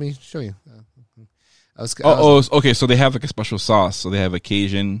 Let me show you. Okay. So they have like a special sauce. So they have a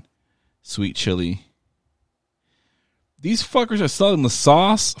Cajun, sweet chili. These fuckers are selling the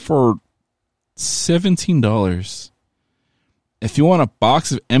sauce for $17. If you want a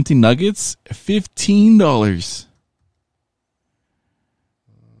box of empty nuggets, $15.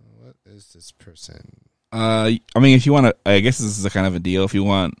 What is this person? I mean, if you want to, I guess this is a kind of a deal. If you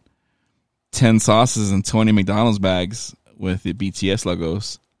want 10 sauces and 20 McDonald's bags with the BTS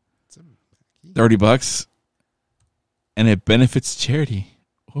logos, $30, and it benefits charity.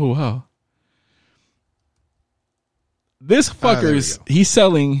 Oh wow! This fucker's he's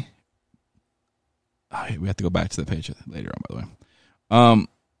selling. Oh, we have to go back to the page later on, by the way.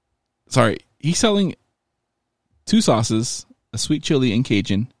 Sorry, he's selling 2 sauces, a sweet chili and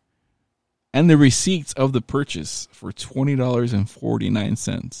Cajun, and the receipts of the purchase for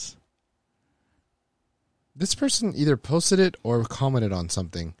 $20.49. This person either posted it or commented on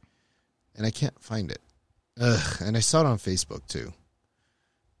something, and I can't find it. Ugh, and I saw it on Facebook too.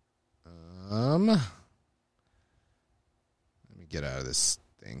 Let me get out of this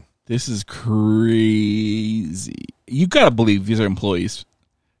thing. This is crazy. You gotta believe these are employees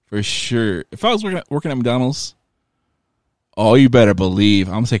for sure. If I was working at McDonald's, oh, you better believe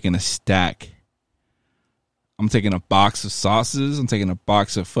I'm taking a stack. I'm taking a box of sauces. I'm taking a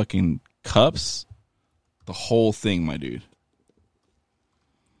box of fucking cups. The whole thing, my dude.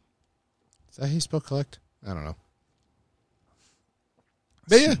 Is that how you spell collect? I don't know.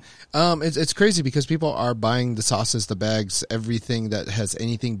 But yeah, it's crazy because people are buying the sauces, the bags, everything that has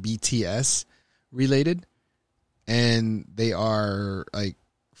anything BTS related, and they are like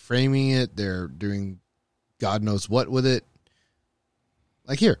framing it. They're doing God knows what with it.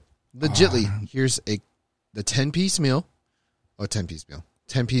 Like here, legitly, here's the 10-piece meal, or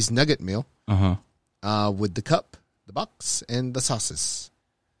 10-piece nugget meal, with the cup, the box, and the sauces,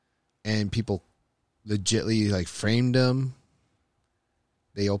 and people legitly like framed them.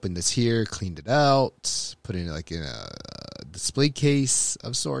 They opened this here, cleaned it out, put it like in a display case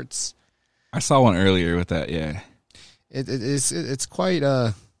of sorts. I saw one earlier with that. Yeah, it's quite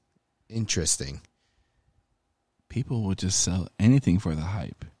interesting. People will just sell anything for the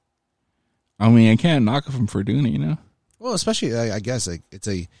hype. I mean, I can't knock them for doing it, you know. Well, especially I guess like it's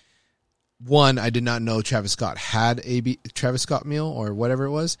a one. I did not know Travis Scott had a Travis Scott meal or whatever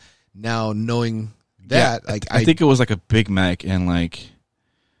it was. Now knowing that, yeah, like I think it was like a Big Mac and like.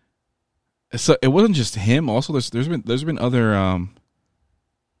 So it wasn't just him. Also, there's been other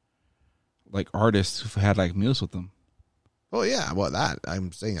like artists who've had like meals with them. Oh yeah, well that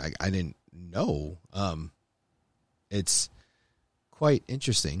I'm saying I didn't know. It's quite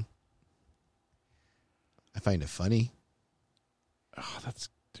interesting. I find it funny. Oh, that's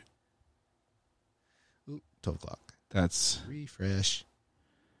Ooh, 12 o'clock. That's Refresh.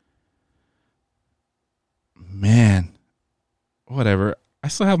 man. Whatever. I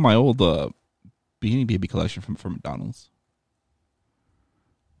still have my old Beanie Baby collection from McDonald's.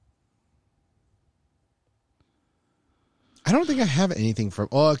 I don't think I have anything from.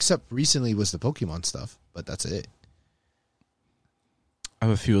 Oh, except recently was the Pokemon stuff, but that's it. I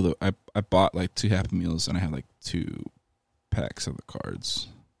have a few of the. I bought like 2 Happy Meals and I have like 2 packs of the cards.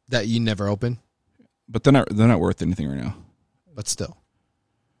 That you never open, But they're not worth anything right now. but still,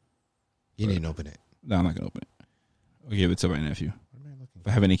 you didn't open it. No, I'm not gonna open it. I'll give it to my nephew. What am I looking If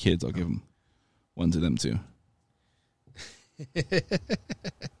I have any kids, I'll give them one to them too.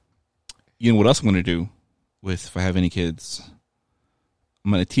 You know what else I'm gonna do with if I have any kids?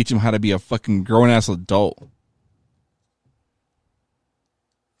 I'm gonna teach them how to be a fucking grown ass adult.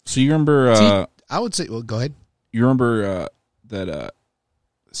 So you remember? See, I would say. Well, go ahead. You remember that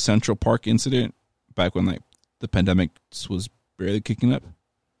Central Park incident back when like the pandemic was barely kicking up?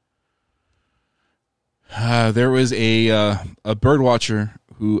 There was a bird watcher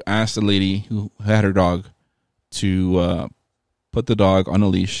who asked a lady who had her dog to put the dog on a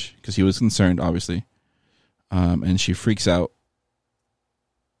leash because he was concerned, obviously, and she freaks out.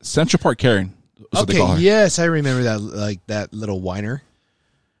 Central Park Karen. is what they call Okay, her. yes, I remember that. Like that little whiner.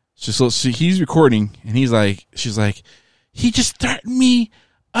 So he's recording, and she's like, he just threatened me.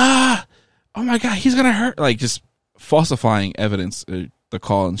 Oh my God, he's gonna hurt. Like just falsifying evidence, the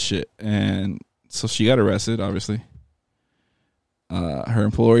call and shit. And so she got arrested. Obviously, her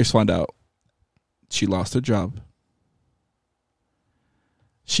employers found out. She lost her job.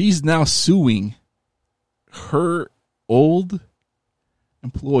 She's now suing her old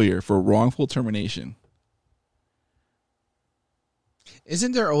employer for wrongful termination.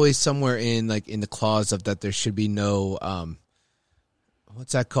 Isn't there always somewhere in the clause of that there should be no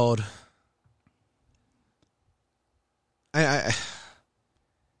what's that called? I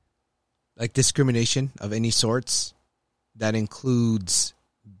like discrimination of any sorts that includes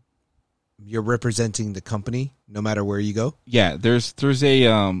you're representing the company no matter where you go? Yeah, there's a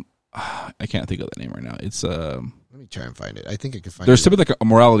I can't think of that name right now. It's Let me try and find it. I think I can find there's it. something like a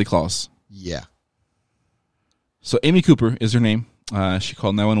morality clause. Yeah. So Amy Cooper is her name. She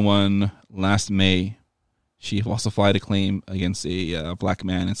called 911 last May. She falsified a claim against a black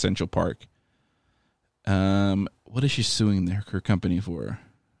man in Central Park. What is she suing her company for?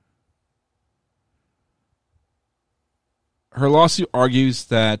 Her lawsuit argues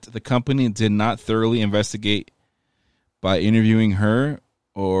that the company did not thoroughly investigate by interviewing her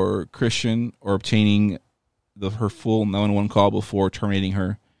or Christian or obtaining her full 911 call before terminating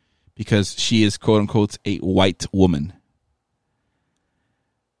her because she is, quote unquote, a white woman.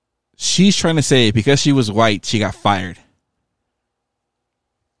 She's trying to say because she was white, she got fired.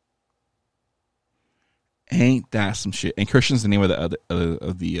 Ain't that some shit? And Christian's the name of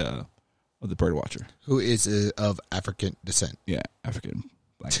the bird watcher, Who is of African descent. Yeah, African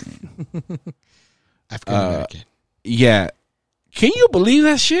black man. African American. Yeah, can you believe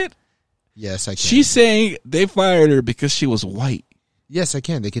that shit? Yes, I can. She's saying they fired her because she was white. Yes, I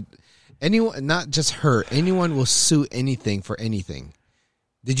can. They could anyone, not just her. Anyone will sue anything for anything.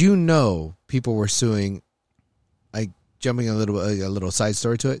 Did you know people were suing? Like jumping a little side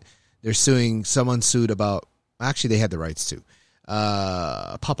story to it. They're suing. Someone sued about. Actually, they had the rights to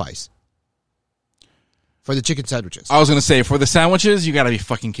Popeyes for the chicken sandwiches. I was gonna say for the sandwiches, you gotta be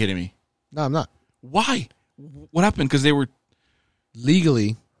fucking kidding me. No, I'm not. Why? What happened? Because they were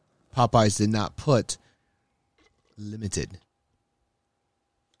Legally, Popeyes did not put limited.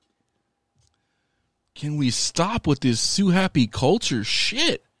 Can we stop with this sue happy culture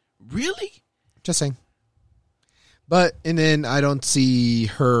shit? Really? Just saying. But, and then I don't see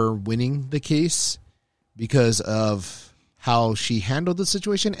her winning the case because of how she handled the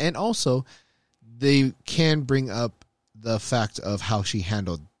situation. And also, they can bring up the fact of how she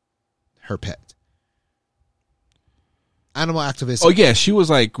handled her pet. Animal activists. Oh yeah, she was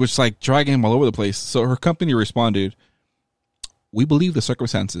dragging him all over the place. So her company responded, "We believe the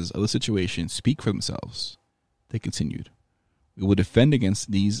circumstances of the situation speak for themselves." They continued, "We will defend against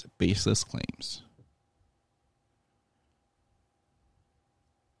these baseless claims."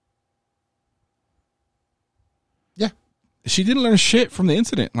 Yeah. She didn't learn shit from the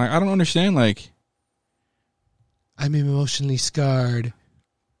incident. Like, I don't understand. Like, I'm emotionally scarred.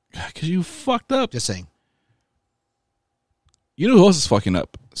 because you fucked up. Just saying. You know who else is fucking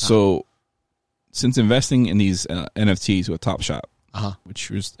up? So since investing in these NFTs with Top Shot, which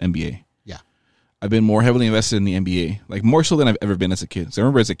was NBA. Yeah. I've been more heavily invested in the NBA, like more so than I've ever been as a kid. So I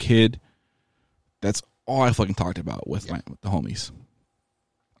remember as a kid, that's all I fucking talked about with with the homies.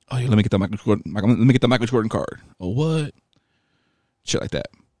 Oh, yeah, let me get that Michael Jordan card. Oh, what? Shit like that.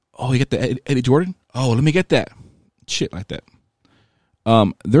 Oh, you get the Eddie Jordan? Oh, let me get that. Shit like that.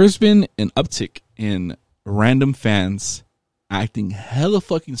 There's been an uptick in random fans acting hella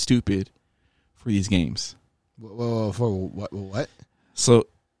fucking stupid for these games. Whoa, for what? So,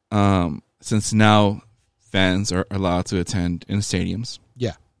 since now fans are allowed to attend in stadiums.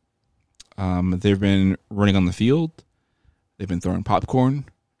 Yeah. They've been running on the field. They've been throwing popcorn.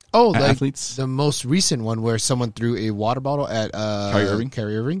 Oh, like athletes. The most recent one where someone threw a water bottle at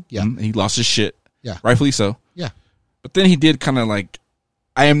Kyrie Irving. Yeah. And he lost his shit. Yeah. Rightfully so. Yeah. But then he did kind of like,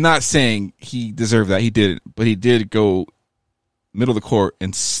 I am not saying he deserved that. He didn't. But he did go middle of the court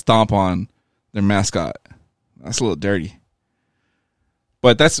and stomp on their mascot. That's a little dirty.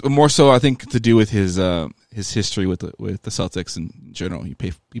 But that's more so, I think, to do with his history with the Celtics in general. He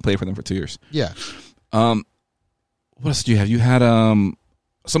played for them for 2 years. Yeah. What else do you have? You had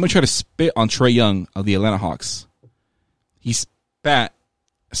someone try to spit on Trae Young of the Atlanta Hawks. He spat.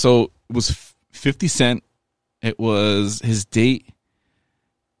 So it was 50 Cent. It was his date.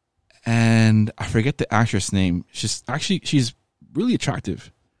 And I forget the actress name. She's really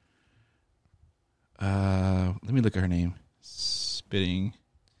attractive. Let me look at her name. Spitting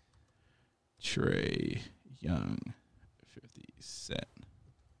Trae Young 50 Cent.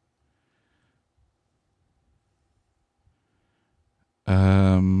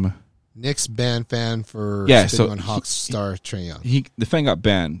 Knicks ban fan for spitting on Hawks star Trae Young. The fan got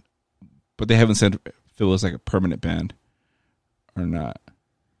banned, but they haven't said if it was like a permanent ban or not.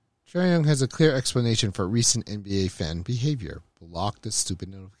 Trae Young has a clear explanation for recent NBA fan behavior. Block the stupid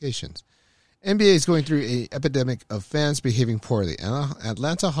notifications. NBA is going through an epidemic of fans behaving poorly.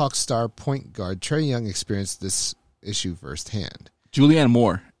 Atlanta Hawks star point guard Trae Young experienced this issue firsthand. Julianne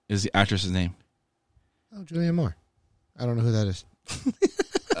Moore is the actress's name. Oh, Julianne Moore. I don't know who that is.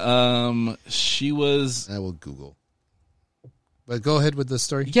 She was. I will Google. But go ahead with the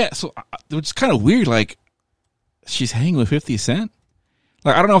story. Yeah, so it's kind of weird. Like, she's hanging with 50 Cent.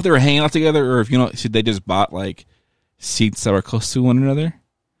 Like, I don't know if they were hanging out together or if they just bought like seats that were close to one another.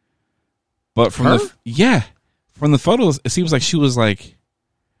 But from the photos, it seems like she was like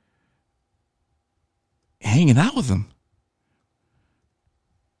hanging out with him,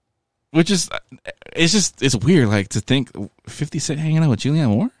 which is it's weird. Like to think 50 Cent hanging out with Julianne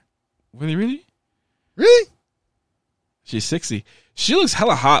Moore. Were they really? Really? She's 60. She looks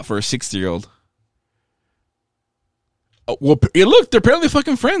hella hot for a 60-year-old. Oh, well, look, they're apparently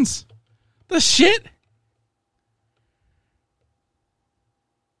fucking friends. The shit.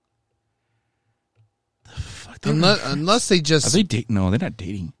 Unless they just... Are they dating? No, they're not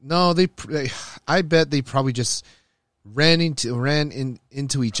dating. No, I bet they probably just ran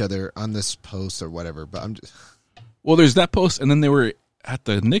into each other on this post or whatever. But I'm just... Well, there's that post, and then they were at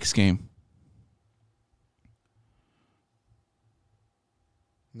the Knicks game.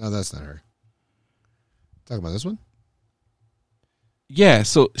 No, that's not her. Talking about this one? Yeah,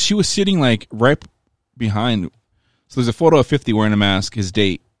 so she was sitting like right behind. So there's a photo of 50 wearing a mask, his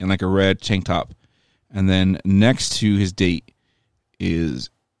date, in like a red tank top. And then next to his date is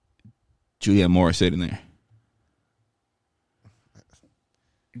Julianne Moore sitting there.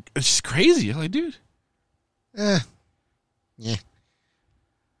 It's just crazy. I'm like, dude. Yeah.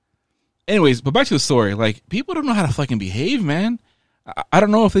 Anyways, but back to the story. Like, people don't know how to fucking behave, man. I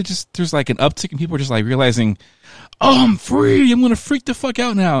don't know if there's like an uptick and people are just like realizing, oh, I'm free. I'm going to freak the fuck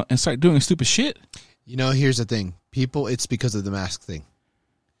out now and start doing stupid shit. Here's the thing. People, it's because of the mask thing.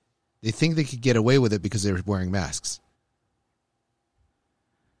 They think they could get away with it because they're wearing masks.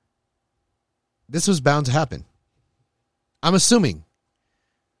 This was bound to happen. I'm assuming.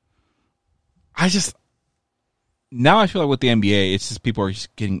 Now I feel like with the NBA, it's just people are just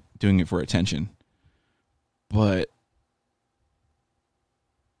doing it for attention. But,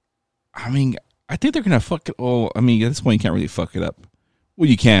 I mean, I think they're going to fuck it. Well, I mean, at this point, you can't really fuck it up. Well,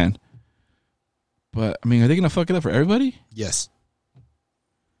 you can. But, I mean, are they going to fuck it up for everybody? Yes.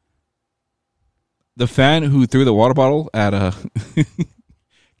 The fan who threw the water bottle at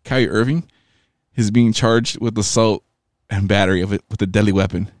Kyrie Irving is being charged with assault and battery of it with a deadly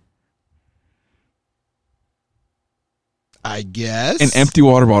weapon. I guess. An empty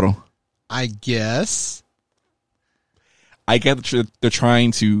water bottle. I guess. I get that they're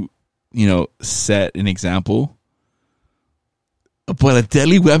trying to, set an example. But a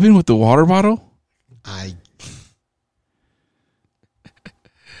deadly weapon with the water bottle?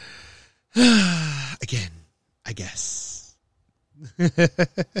 again, I guess. I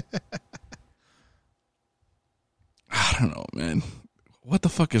don't know, man. What the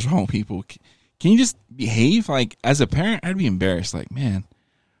fuck is wrong with people? Can you just behave? Like, as a parent, I'd be embarrassed. Like, man,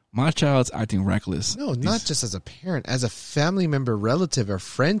 my child's acting reckless. No, not just as a parent, as a family member, relative, or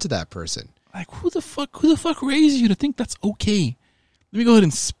friend to that person. Like, who the fuck raised you to think that's okay? Let me go ahead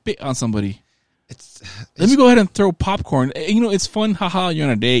and spit on somebody. Let me go ahead and throw popcorn. You know, it's fun. Haha, you're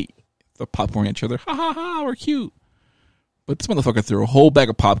on a date. Throw popcorn at each other. Ha ha ha, we're cute. But this motherfucker threw a whole bag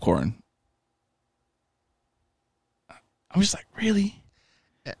of popcorn. I'm just like, really?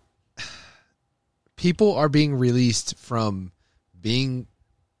 People are being released from being...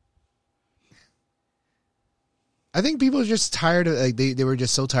 I think people are just tired of, like, they were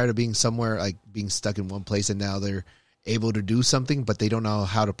just so tired of being somewhere, like being stuck in one place, and now they're able to do something, but they don't know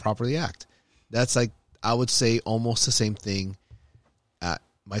how to properly act. That's like, I would say almost the same thing at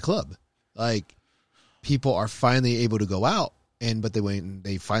my club. Like, people are finally able to go out, but when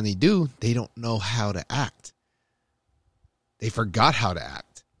they finally do, they don't know how to act. They forgot how to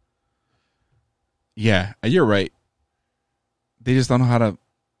act. Yeah, you're right. They just don't know how to.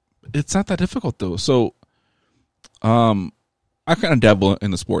 It's not that difficult though. So, I kind of dabble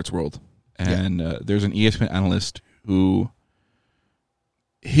in the sports world, and there's an ESPN analyst who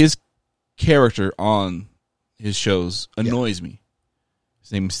his character on his shows annoys me.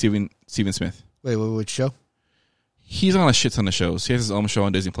 His name is Steven Smith. Wait, which show? He's on a shit ton of shows. He has his own show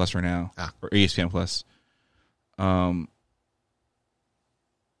on Disney Plus right now, or ESPN Plus.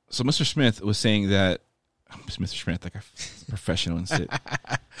 So Mr. Smith was saying that Mr. Smith, like a professional and shit.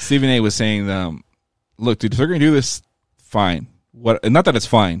 Stephen A. was saying, look, dude, if they're gonna do this, fine. Not that it's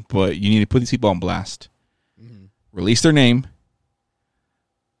fine, but you need to put these people on blast. Mm-hmm. Release their name,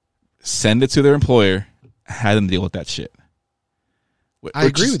 send it to their employer, have them deal with that shit. I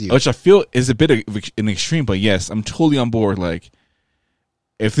agree with you. Which I feel is a bit of an extreme, but yes, I'm totally on board. Like,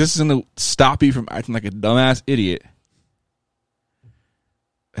 if this is going to stop you from acting like a dumbass idiot,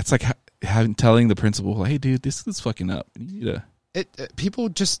 it's like telling the principal, like, hey, dude, this is fucking up. You need to... People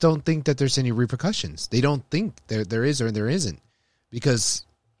just don't think that there's any repercussions. They don't think there is or there isn't. Because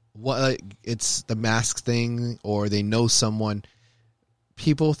it's the mask thing, or they know someone.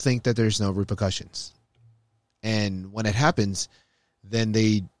 People think that there's no repercussions. And when it happens, then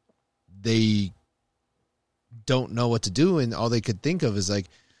they don't know what to do, and all they could think of is like,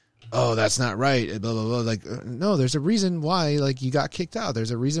 oh, that's not right, blah blah blah. Like, no, there's a reason why, like, you got kicked out.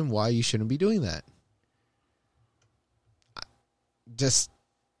 There's a reason why you shouldn't be doing that. That's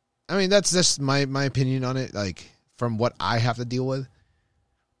just my opinion on it, like, from what I have to deal with.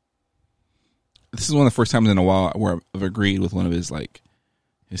 This is one of the first times in a while where I've agreed with one of his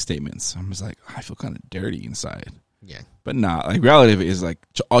statements. I'm just like, I feel kind of dirty inside. Yeah. But nah, like, reality of it is, like,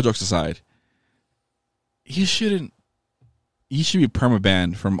 all jokes aside, you should be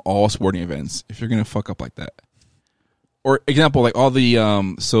permabanned from all sporting events if you're gonna fuck up like that. Or example, like all the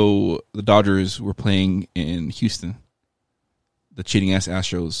so the Dodgers were playing in Houston, the cheating ass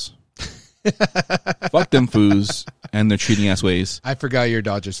Astros. Fuck them foos and their cheating ass ways. I forgot you're a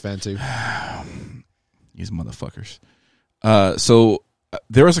Dodgers fan too. These motherfuckers. So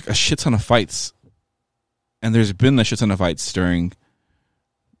there was like a shit ton of fights, and there's been a shit ton of fights during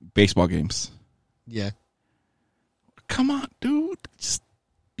baseball games. Yeah. Come on, dude. Just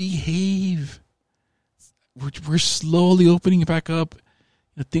behave. We're slowly opening it back up.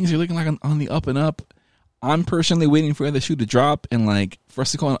 Things are looking like on the up and up. I'm personally waiting for the shoe to drop and, like, for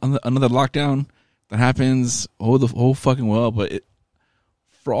us to go on another lockdown. That happens the whole fucking well, but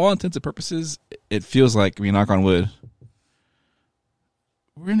for all intents and purposes, it feels like, I mean, knock on wood,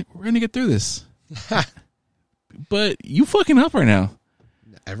 we're gonna get through this. But you fucking up right now.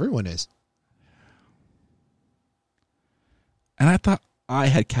 Everyone is. And I thought I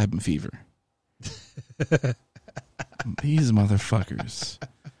had cabin fever. These motherfuckers.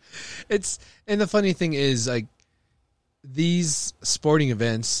 And the funny thing is, like, these sporting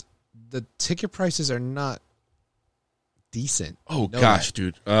events, the ticket prices are not decent. Oh gosh,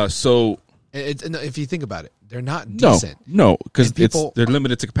 dude. So if you think about it, they're not decent. No, because they're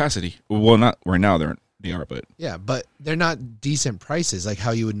limited to capacity. Well, not right now. They are, but yeah, but they're not decent prices like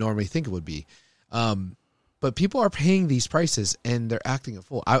how you would normally think it would be. But people are paying these prices and they're acting a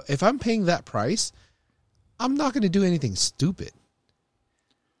fool. If I'm paying that price, I'm not going to do anything stupid.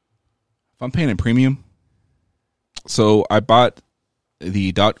 If I'm paying a premium, so I bought as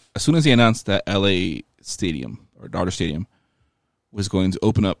soon as they announced that LA Stadium or Dodger Stadium was going to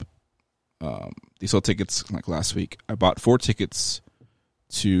open up. They sold tickets like last week. I bought 4 tickets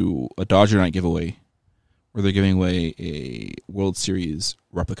to a Dodger Night giveaway, where they're giving away a World Series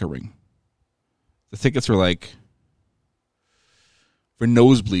replica ring the tickets were like for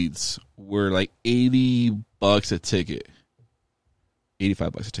nosebleeds were like $80 a ticket,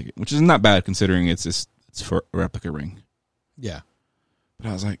 $85 a ticket, which is not bad considering it's for a replica ring. Yeah. But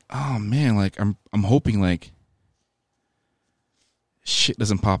I was like, oh man, like I'm hoping like shit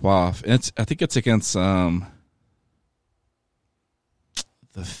doesn't pop off. And I think it's against the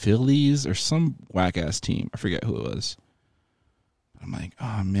Phillies or some whack ass team. I forget who it was. But I'm like,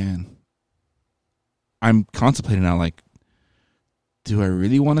 oh man. I'm contemplating now, like, do I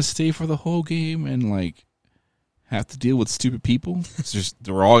really want to stay for the whole game and like have to deal with stupid people? It's just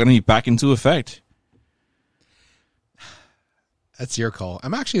they're all gonna be back into effect. That's your call.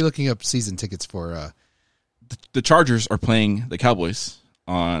 I'm actually looking up season tickets for the Chargers are playing the Cowboys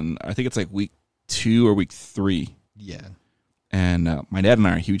on, I think it's like week 2 or week 3. Yeah. And my dad and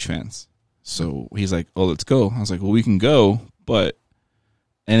I are huge fans. So he's like, oh, let's go. I was like, well, we can go, but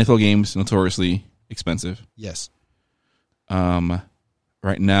NFL games notoriously expensive. Yes. Right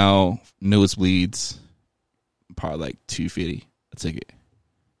now, nosebleeds, probably like $250 a ticket.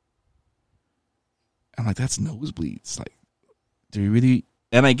 I'm like, that's nosebleeds. Like, do we really?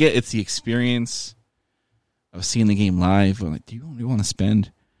 And I get it's the experience of seeing the game live. But like, do you really want to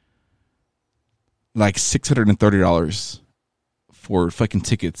spend like $630 for fucking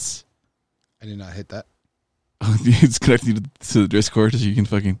tickets? I did not hit that. It's connected to the Discord so you can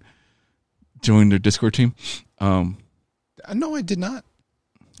fucking join their Discord team. No, I did not.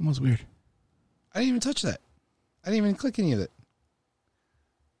 That was weird. I didn't even touch that. I didn't even click any of it.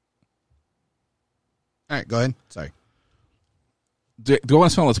 All right, go ahead. Sorry. Do I want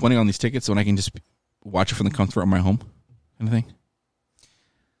to spend all this money on these tickets when I can just watch it from the comfort of my home, kind of thing?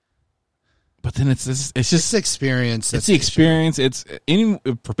 But then it's just It's the experience. it's the experience. It's even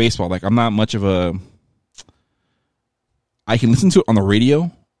for baseball. Like I'm not much of a. I can listen to it on the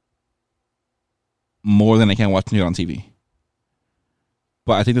radio more than I can watching it on TV.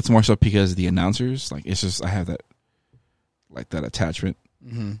 But I think that's more so because the announcers, like it's just I have that, like that attachment.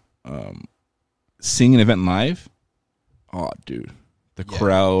 Mm-hmm. Seeing an event live, oh dude, the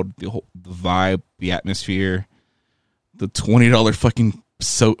crowd, the vibe, the atmosphere, the $20 fucking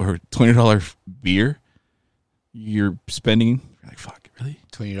or $20 beer you're spending. You're like, fuck, really?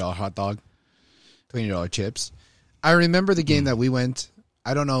 $20 hot dog, $20 chips. I remember the game that we went.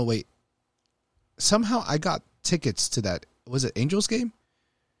 I don't know. Wait, somehow I got tickets to that. Was it Angels game?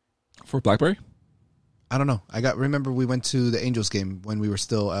 For BlackBerry? I don't know. Remember we went to the Angels game when we were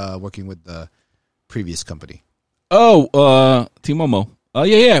still working with the previous company. Oh, T-Momo. Oh,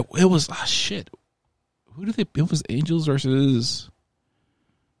 yeah. It was, shit. It was Angels versus,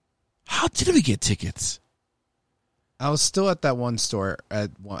 how did we get tickets? I was still at that one store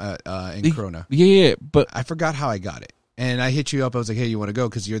in Corona. Yeah, but I forgot how I got it. And I hit you up. I was like, hey, you want to go?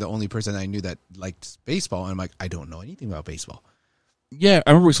 Because you're the only person I knew that liked baseball. And I'm like, I don't know anything about baseball. Yeah,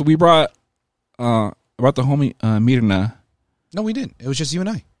 I remember. So we brought the homie Mirna. No, we didn't. It was just you and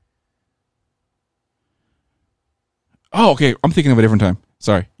I. Oh, okay. I'm thinking of a different time.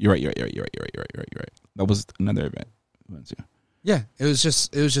 Sorry. You're right. That was another event. Yeah, it was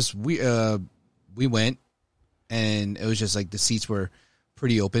just we went, and it was just like the seats were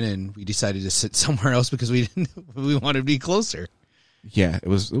pretty open, and we decided to sit somewhere else because we wanted to be closer. Yeah, it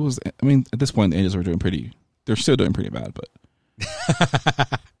was. I mean, at this point, the Angels were doing pretty. They're still doing pretty bad, but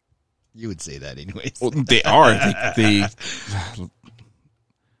you would say that anyways. Well, they are. They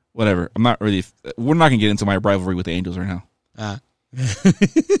whatever. I'm not really. We're not gonna get into my rivalry with the Angels right now.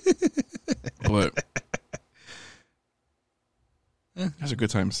 But those are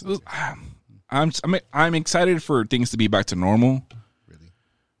good times. I'm excited for things to be back to normal. Really,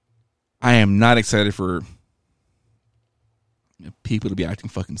 I am not excited for people to be acting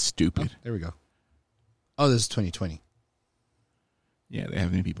fucking stupid. Oh, there we go. Oh, this is 2020. Yeah, they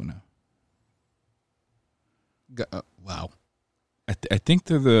have new people now. Wow. I think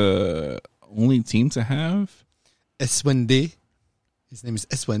they're the only team to have Eswin D. His name is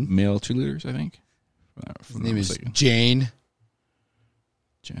Eswin. Male cheerleaders, I think. His name is Jane.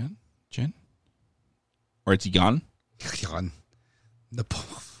 Jen? Or it's Jan? Jan.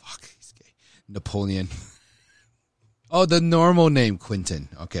 Fuck, he's gay. Napoleon. Oh, the normal name, Quentin.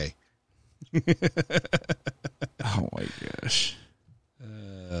 Okay. Oh my gosh.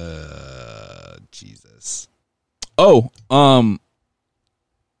 Jesus. Oh,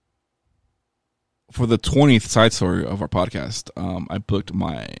 for the 20th side story of our podcast, I booked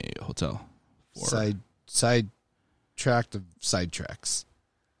my hotel. Sidetrack of sidetracks.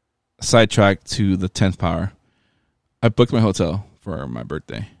 Sidetrack to the 10th power. I booked my hotel for my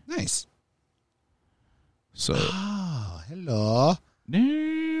birthday. Nice. So. Oh, hello.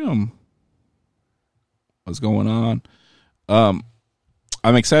 Damn. what's going on.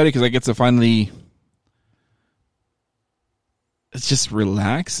 I'm excited because I get to finally. It's just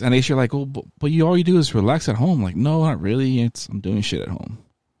relax, and you're like, "Oh, but all you do is relax at home." Like, no, not really. I'm doing shit at home.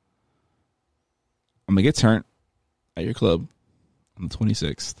 I'm gonna get turned at your club on the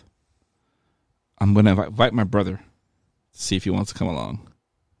 26th. I'm gonna invite my brother to see if he wants to come along.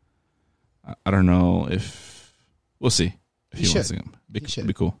 I don't know if we'll see if he wants to come. Be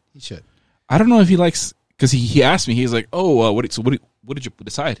cool. He should. I don't know if he likes because he asked me. He's like, "Oh, what did you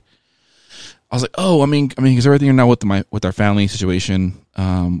decide?" I was like, "Oh, I mean, because everything now with our family situation,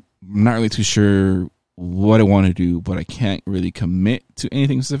 I'm not really too sure what I want to do, but I can't really commit to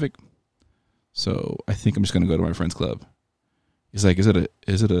anything specific. So I think I'm just gonna go to my friend's club." He's like, "Is it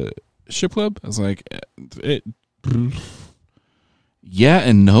a strip club?" I was like, "Yeah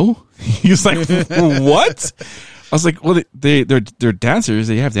and no." He was like, "What?" I was like, "Well, they're dancers.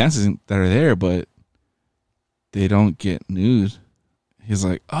 They have dancers that are there, but they don't get nude." He's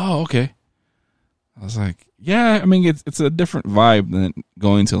like, "Oh, okay." I was like, "Yeah, I mean, it's a different vibe than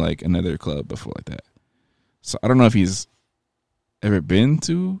going to like another club before like that." So I don't know if he's ever been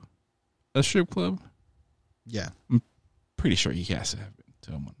to a strip club. Yeah, I'm pretty sure he has to have been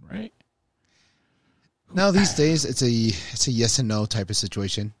to one, right? Now these days, it's a yes and no type of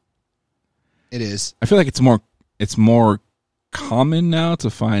situation. It is. I feel like it's more common now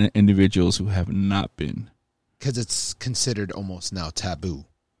to find individuals who have not been, because it's considered almost now taboo.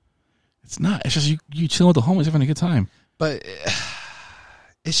 It's not. It's just you chilling with the homies having a good time. But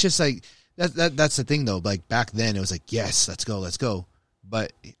it's just like that's the thing though. Like back then, it was like, yes, let's go.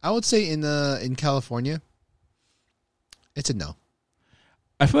 But I would say in California, it's a no.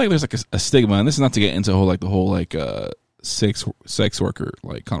 I feel like there's like a stigma, and this is not to get into the whole sex worker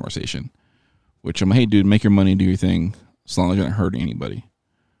like conversation. Which I'm, hey dude, make your money, do your thing, as long as you're not hurting anybody.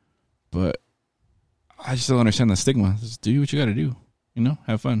 But I just don't understand the stigma. Just do what you got to do.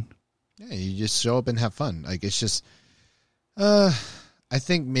 Have fun. Yeah, you just show up and have fun. Like it's just, I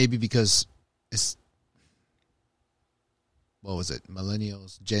think maybe because it's, what was it?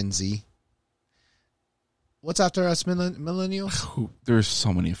 Millennials, Gen Z. What's after us, millennials? There's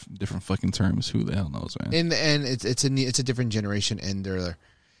so many different fucking terms. Who the hell knows, man? In the end, it's a different generation, and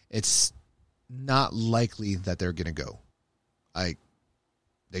it's not likely that they're gonna go.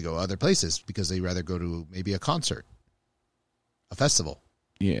 They go other places because they rather go to maybe a concert, a festival.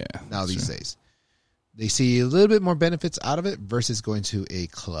 Yeah. Now these days, they see a little bit more benefits out of it versus going to a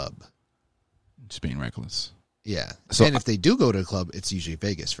club. Just being reckless. Yeah. So and if they do go to a club, it's usually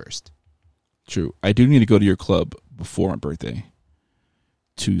Vegas first. True. I do need to go to your club before my birthday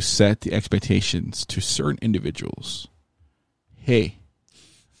to set the expectations to certain individuals. Hey,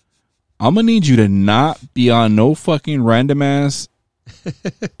 I'm going to need you to not be on no fucking random ass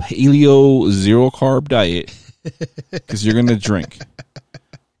paleo zero carb diet because you're going to drink.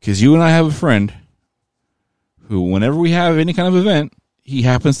 Because you and I have a friend who, whenever we have any kind of event, he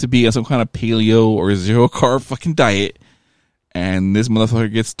happens to be on some kind of paleo or zero carb fucking diet. And this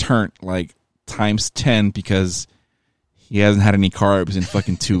motherfucker gets turned like times 10 because he hasn't had any carbs in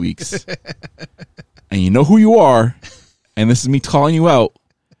fucking 2 weeks. And you know who you are. And this is me calling you out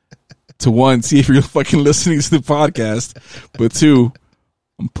to one, see if you're fucking listening to the podcast. But two,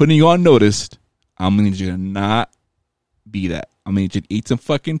 I'm putting you on notice. I'm going to need you to not be that. I'm going to need you to eat some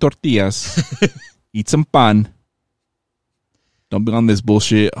fucking tortillas. Eat some pan. Don't be on this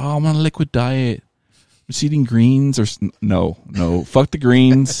bullshit. Oh, I'm on a liquid diet. I'm just eating greens or no. Fuck the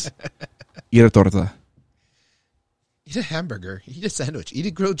greens. Eat a torta. Eat a hamburger. Eat a sandwich. Eat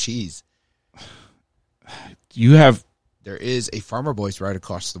a grilled cheese. There is a Farmer Boys right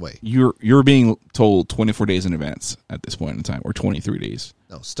across the way. You're being told 24 days in advance at this point in time, or 23 days.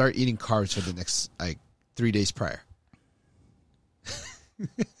 No, start eating carbs for the next 3 days prior.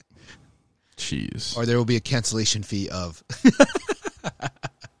 Jeez. Or there will be a cancellation fee of.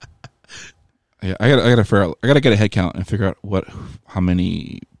 Yeah, I gotta figure out. I gotta get a head count and figure out how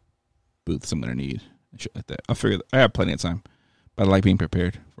many booths I'm gonna need and shit like that. I have plenty of time, but I like being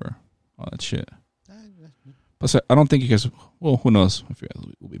prepared for all that shit. Plus, I don't think you guys. Well, who knows if you guys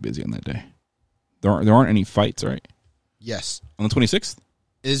will be busy on that day. There aren't any fights, right? Yes. On the 26th?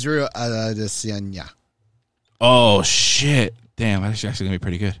 Israel Adesanya. Oh shit! Damn, that's actually gonna be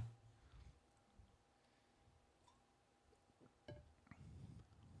pretty good.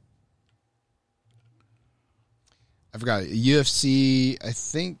 I forgot. UFC, I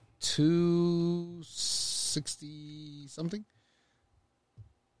think 260 something.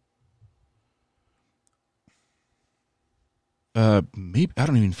 Maybe I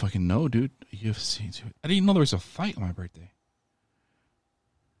don't even fucking know, dude. UFC. I didn't even know there was a fight on my birthday.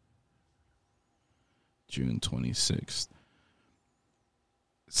 June 26th.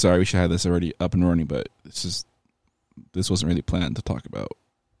 Sorry, we should have this already up and running, but this wasn't really planned to talk about.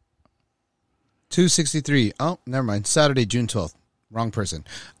 263. Oh, never mind. Saturday, June 12th. Wrong person.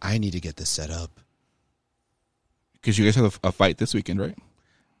 I need to get this set up. Because you guys have a fight this weekend, right?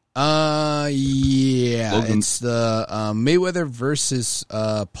 Yeah. Logan. It's the Mayweather versus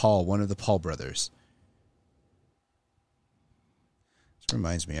Paul, one of the Paul brothers. This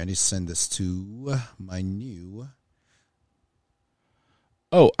reminds me, I need to send this to my new.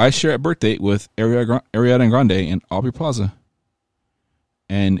 Oh, I share a birthday with Ariana Grande in Aubrey Plaza.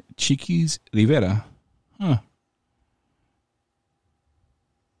 And Chiquis Rivera. Huh.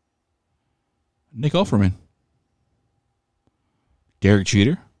 Nick Offerman. Derek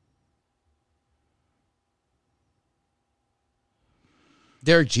Jeter.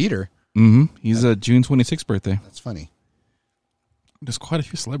 Derek Jeter? Mm-hmm. He's a June 26th birthday. That's funny. There's quite a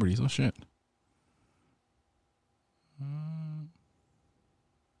few celebrities. Oh, shit.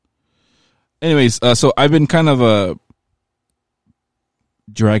 Anyways, so I've been kind of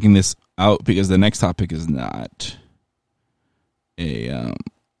dragging this out because the next topic is not a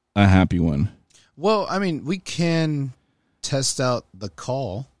happy one. Well, I mean, we can test out the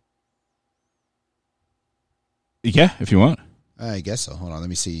call. Yeah, if you want. I guess so. Hold on, let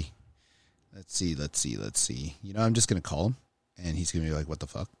me see. Let's see. You know, I'm just going to call him, and he's going to be like, what the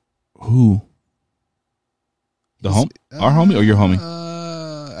fuck? Who? Our homie or your homie?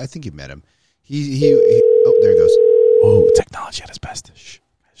 I think you met him. He oh, there it goes. Oh, technology at its best. Shh.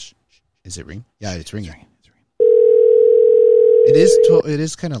 Is it ring? Yeah, it's ringing. It's ringing. It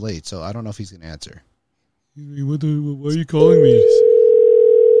is kind of late, so I don't know if he's going to answer. Why are you calling me?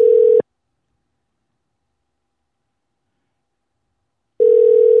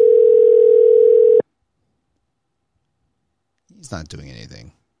 He's not doing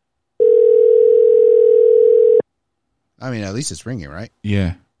anything. I mean, at least it's ringing, right?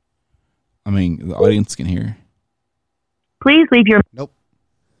 Yeah. I mean, the audience can hear. Please leave your... Nope.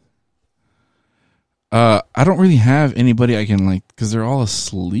 I don't really have anybody I can because they're all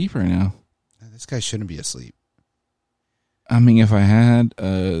asleep right now. This guy shouldn't be asleep. I mean, if I had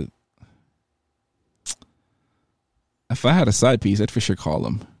a side piece, I'd for sure call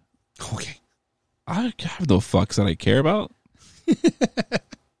him. Okay. I have no fucks that I care about.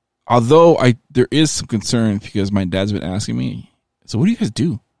 Although there is some concern because my dad's been asking me, so what do you guys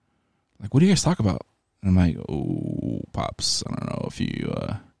do? Like, what do you guys talk about? And I'm like, oh, Pops, I don't know if you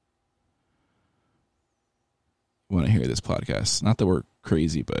want to hear this podcast. Not that we're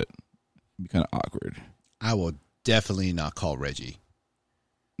crazy, but it'd be kind of awkward. I will definitely not call Reggie.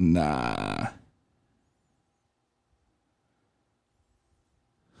 Nah.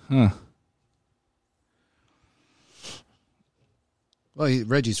 Huh. Well,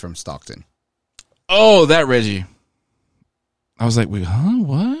 Reggie's from Stockton. Oh, that Reggie. I was like, wait, huh?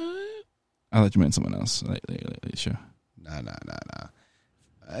 What? I thought you meant someone else. Sure. Nah.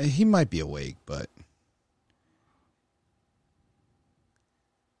 He might be awake, but...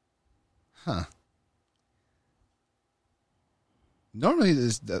 Huh. Normally,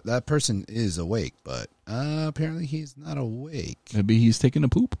 that person is awake, but apparently he's not awake. Maybe he's taking a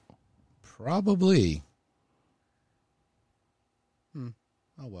poop. Probably.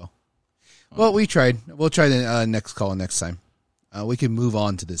 Oh, well. Well, we tried. We'll try the next call next time. We can move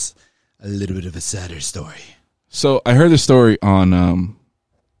on to this a little bit of a sadder story. So I heard the story on,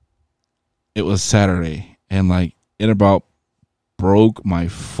 it was Saturday, and it about broke my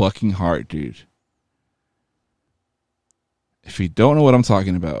fucking heart, dude. If you don't know what I'm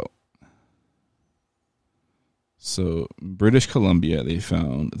talking about. So, British Columbia, they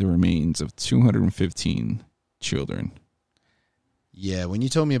found the remains of 215 children. Yeah, when you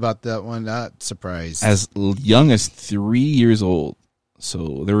told me about that one, that surprised. As young as 3 years old.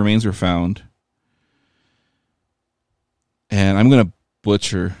 So, their remains were found. And I'm going to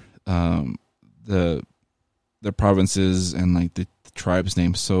butcher the provinces and the tribe's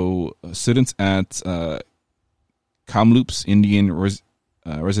names. So, students at Kamloops Indian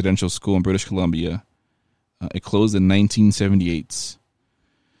Residential School in British Columbia. It closed in 1978.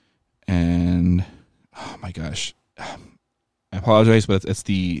 And, oh my gosh. I apologize, but it's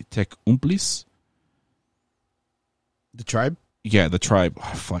the Tecumseh. The tribe? Yeah, the tribe.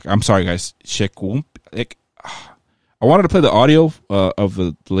 Oh, fuck. I'm sorry, guys. I wanted to play the audio of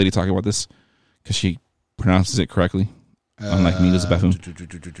the lady talking about this because she pronounces it correctly. Unlike me, Elizabeth.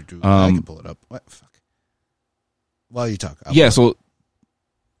 I can pull it up. What? Fuck. While you talk. Yeah, so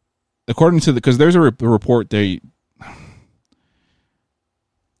according to because there's a report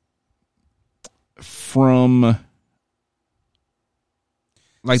from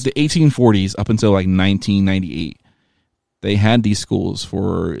like the 1840s up until like 1998, they had these schools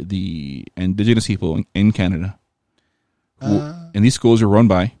for the indigenous people in Canada. And these schools were run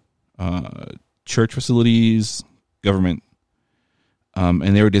by church facilities, government,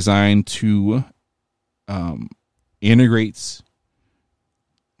 and they were designed to integrate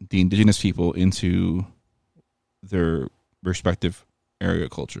the indigenous people into their respective area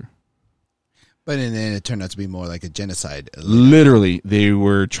culture. But then it turned out to be more like a genocide. Literally, they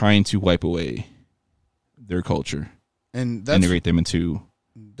were trying to wipe away their culture And integrate them into.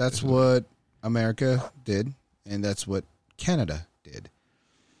 that's what America did, and that's what Canada did.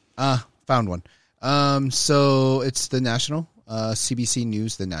 Found one. So it's the National, CBC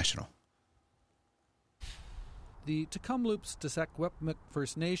News, the National. The Tecumloops Tesekwekwemik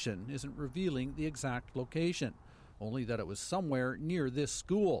First Nation isn't revealing the exact location, only that it was somewhere near this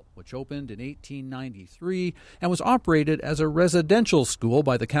school, which opened in 1893 and was operated as a residential school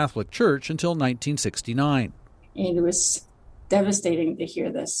by the Catholic Church until 1969. And it was devastating to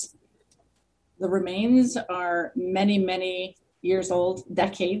hear this. The remains are many, many years old,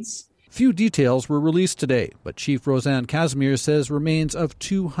 decades. Few details were released today, but Chief Roseanne Casimir says remains of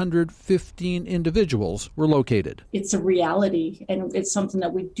 215 individuals were located. It's a reality, and it's something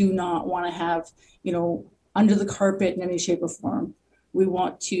that we do not want to have, under the carpet in any shape or form. We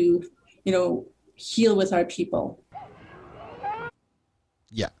want to, heal with our people.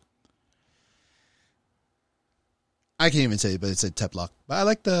 Yeah. I can't even say it, but it said Teplock. But I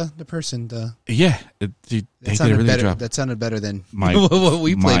like the person. Yeah, they did a really good job. That sounded better than My what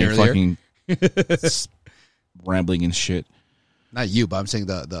we played earlier. Fucking rambling and shit. Not you, but I'm saying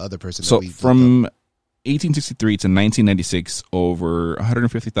the other person. So that we from 1863 to 1996, over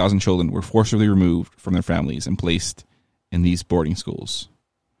 150,000 children were forcibly removed from their families and placed in these boarding schools.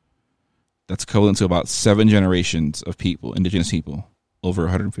 That's equivalent to about 7 generations of people, indigenous people, over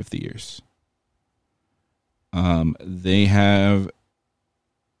 150 years. They have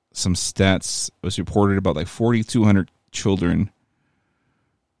some stats. It was reported about like 4,200 children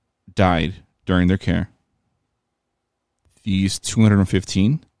died during their care. These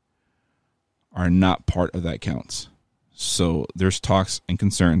 215 are not part of that count. So there's talks and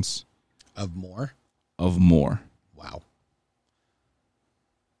concerns of more. Wow.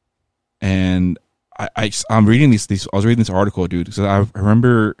 And I'm reading these. I was reading this article, dude, because I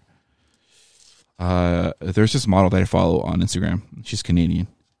remember there's this model that I follow on Instagram. She's Canadian.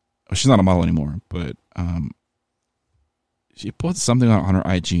 Well, she's not a model anymore, but she put something on her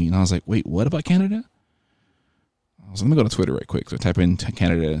IG, and I was like, wait, what about Canada? I was like, let me go to Twitter right quick. So I type in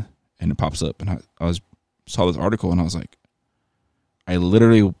Canada, and it pops up, and I saw this article, and I was like, I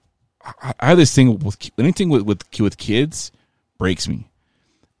have this thing with anything with kids breaks me.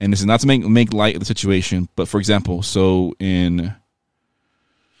 And this is not to make light of the situation, but for example, so in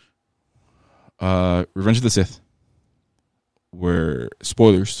Revenge of the Sith, where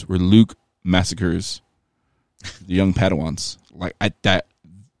Luke massacres the young Padawans,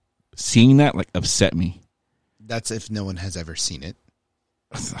 seeing that upset me. That's if no one has ever seen it.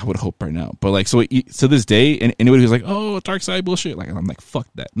 I would hope right now, but so to this day, and anybody who's like, "Oh, dark side bullshit," I'm like, "Fuck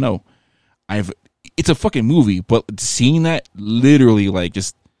that." No, it's a fucking movie, but seeing that literally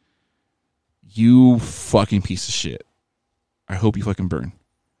just. You fucking piece of shit. I hope you fucking burn.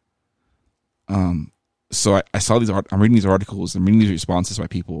 So I saw these. I'm reading these articles. I'm reading these responses by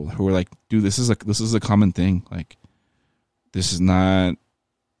people who are like, "Dude, this is a common thing. Like, this is not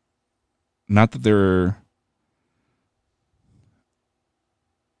that they're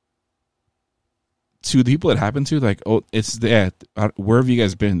to the people that happened to. Like, oh, it's where have you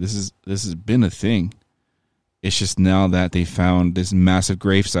guys been? This has been a thing. It's just now that they found this massive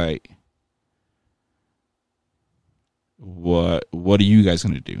gravesite. What are you guys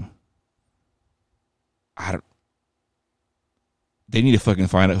gonna do? They need to fucking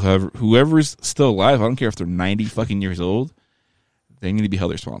find out whoever's still alive. I don't care if they're 90 fucking years old. They need to be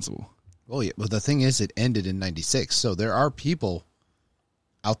held responsible. Well, yeah. Well, the thing is, it ended in 96, so there are people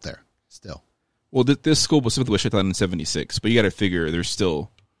out there still. Well, this school specifically was shut down in 76, but you got to figure there's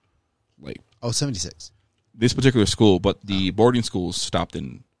still 76. This particular school, but the boarding schools stopped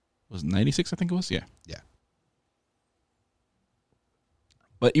in was 96, I think it was. Yeah.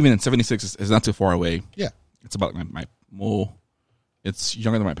 But even in 76, it's not too far away. Yeah. It's about it's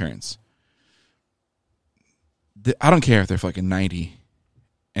younger than my parents. I don't care if they're fucking 90.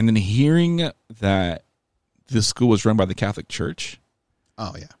 And then hearing that this school was run by the Catholic Church.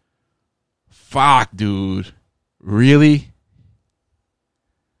 Oh, yeah. Fuck, dude. Really?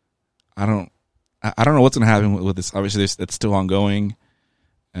 I don't know what's going to happen with this. Obviously, it's still ongoing.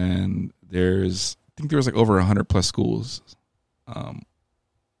 And I think there was over 100 plus schools.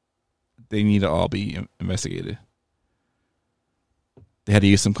 they need to all be investigated. They had to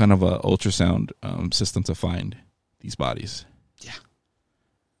use some kind of a ultrasound system to find these bodies. Yeah.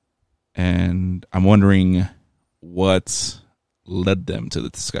 And I'm wondering what led them to the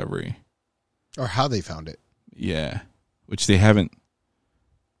discovery. Or how they found it. Yeah. Which they haven't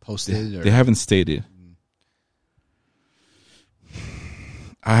Posted. they haven't stated.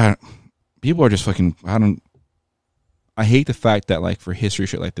 People are just fucking. I hate the fact that like for history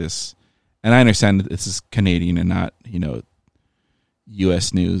shit like this, and I understand that this is Canadian and not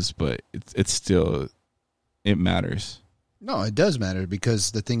U.S. news, but it's still it matters. No, it does matter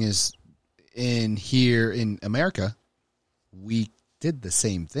because the thing is, here in America, we did the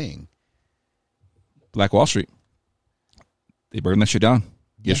same thing. Black Wall Street. They burned that shit down.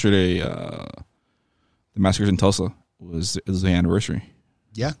 Yeah. Yesterday, the massacres in Tulsa was the anniversary.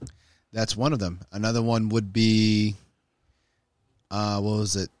 Yeah, that's one of them. Another one would be, what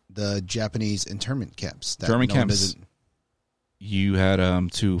was it? The Japanese internment camps. Internment camps. You had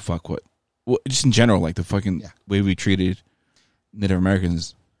just in general, like the fucking way we treated Native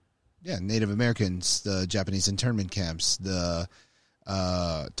Americans. Yeah, Native Americans, the Japanese internment camps, the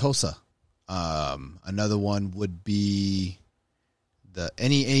Tulsa. Another one would be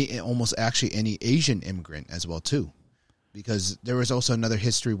almost any Asian immigrant as well too, because there was also another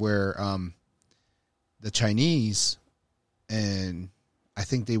history where the Chinese, and I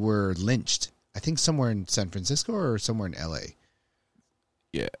think they were lynched. I think somewhere in San Francisco or somewhere in LA.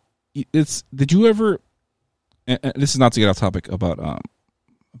 Yeah, did you ever? And this is not to get off topic about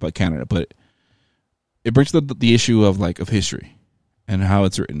Canada, but it brings the issue of history and how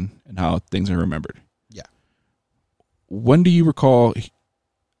it's written and how things are remembered. Yeah. When do you recall?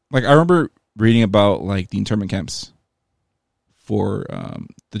 Like, I remember reading about the internment camps for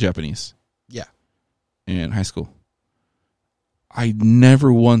the Japanese. Yeah. In high school. I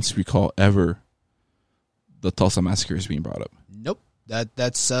never once recall ever the Tulsa massacres being brought up. Nope.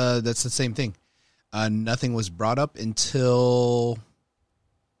 That's the same thing. Nothing was brought up until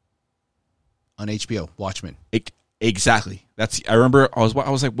on HBO, Watchmen. Exactly. I remember I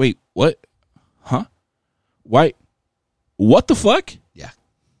was like, wait, what? Huh? Why? What the fuck? Yeah.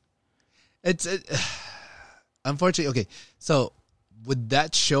 It's unfortunately okay. So would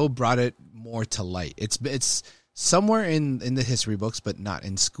that show brought it more to light? It's somewhere in the history books, but not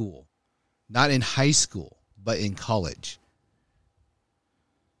in school, not in high school, but in college.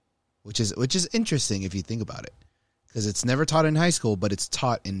 Which is interesting if you think about it, because it's never taught in high school, but it's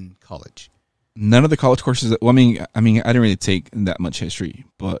taught in college. None of the college courses. I mean, I didn't really take that much history,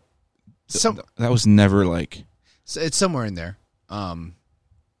 but that was never like. So it's somewhere in there.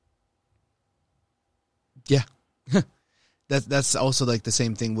 Yeah, that's also like the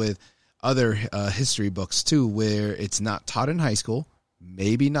same thing with other history books too, where it's not taught in high school,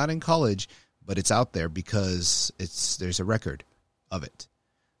 maybe not in college, but it's out there because there's a record of it.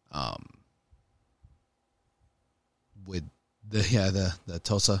 With the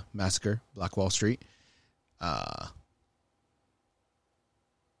Tulsa massacre, Black Wall Street, the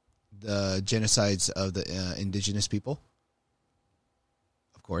genocides of the indigenous people,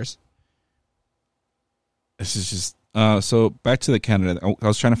 of course. This is just so back to the Canada. I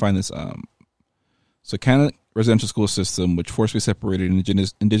was trying to find this. So Canada residential school system, which forcibly separated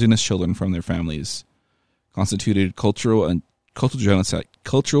indigenous children from their families, constituted cultural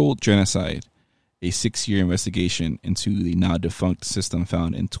genocide, a 6-year investigation into the now defunct system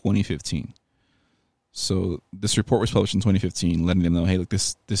found in 2015. So this report was published in 2015, letting them know, hey, look,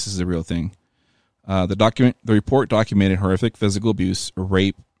 this is a real thing. The report documented horrific physical abuse,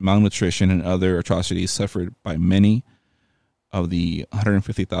 rape, malnutrition, and other atrocities suffered by many of the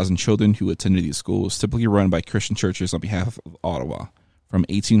 150,000 children who attended these schools, typically run by Christian churches on behalf of Ottawa, from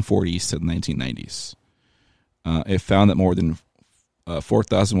 1840s to the 1990s. It found that more than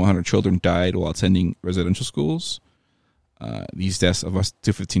 4,100 children died while attending residential schools. These deaths of us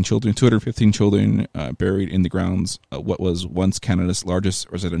 215 children buried in the grounds of what was once Canada's largest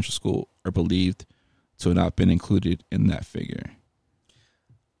residential school are believed to have not been included in that figure.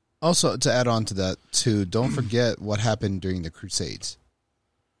 Also, to add on to that, too, don't forget what happened during the Crusades.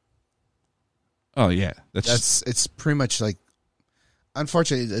 Oh, yeah. It's pretty much like,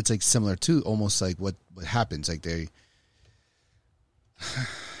 unfortunately, it's like similar to almost like what happens. Like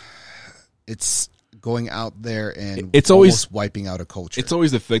it's going out there and it's always wiping out a culture. It's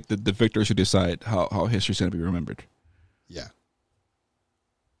always the victors who decide how history's going to be remembered. Yeah.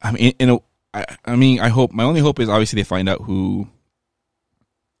 I mean, I hope, my only hope is obviously they find out who's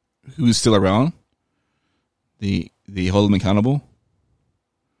still around. They hold them accountable.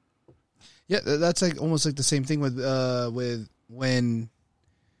 Yeah, that's like almost like the same thing with when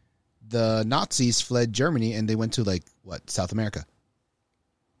the Nazis fled Germany and they went to South America,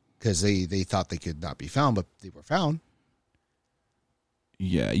 because they thought they could not be found, but they were found.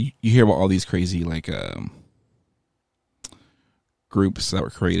 Yeah, you hear about all these crazy groups that were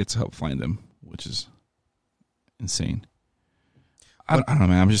created to help find them, which is insane. I don't know,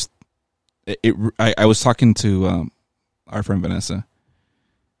 man. I'm just I was talking to our friend Vanessa,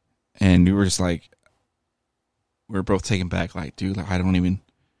 and we were just like, we were both taken back. Like, dude, I don't even.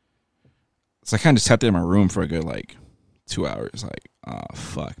 So I kind of just sat there in my room for a good 2 hours. Like, oh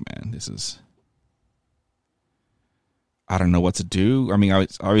fuck, man, this is. I don't know what to do. I mean, I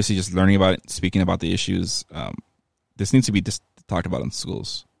was obviously just learning about it, speaking about the issues. This needs to be just talked about in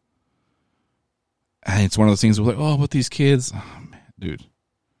schools. And it's one of those things where oh, but these kids, oh, man, dude.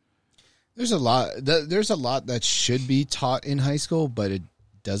 There's a lot that should be taught in high school, but it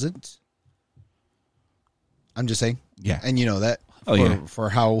doesn't. I'm just saying. Yeah. And you know that for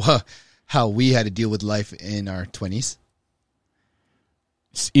how we had to deal with life in our 20s.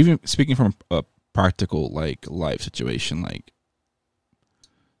 Even speaking from a practical life situation,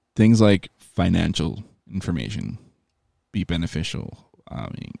 things like financial information be beneficial. I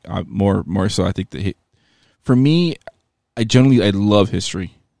mean, more so I think that for me, I love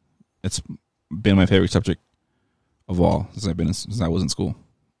history. It's been my favorite subject of all since I was in school.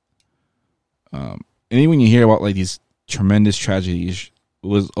 And even when you hear about these tremendous tragedies, it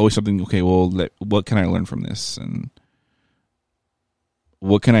was always something. Okay, well, what can I learn from this, and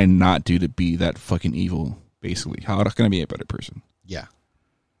what can I not do to be that fucking evil? Basically, how can I be a better person? Yeah.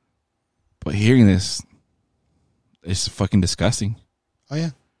 But hearing this, it's fucking disgusting. Oh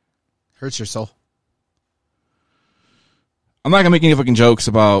yeah, hurts your soul. I'm not gonna make any fucking jokes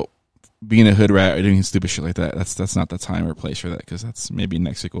about being a hood rat or doing stupid shit like that. That's not the time or place for that, because that's maybe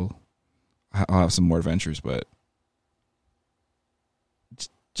next week I'll have some more adventures. But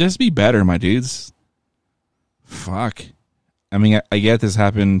just be better, my dudes. Fuck. I mean, I get this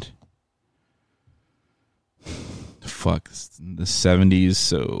happened. Fuck, in the 70s,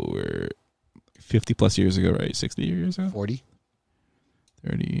 so we're 50 plus years ago, right? 60 years ago? 40.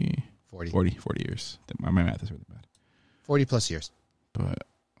 30. 40. 40 years. My math is really bad. 40 plus years.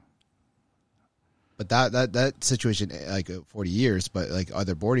 But that situation, 40 years, but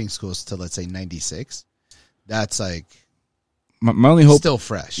other boarding schools to, let's say, 96, that's my only hope, still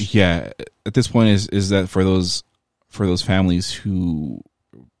fresh. Yeah, at this point is that for those families who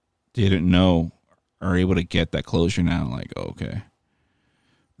didn't know are able to get that closure now. Okay,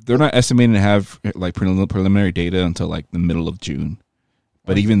 they're not estimating to have preliminary data until the middle of June,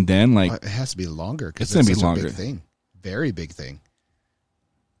 but even then, it has to be longer because it's gonna be longer. A big thing, very big thing.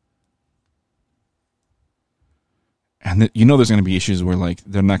 And there's going to be issues where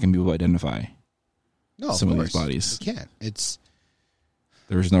they're not going to be able to identify some of these bodies. You can't.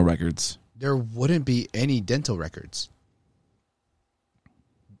 There's no records. There wouldn't be any dental records.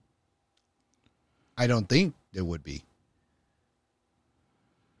 I don't think there would be.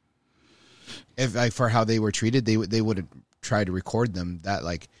 If for how they were treated, they wouldn't try to record them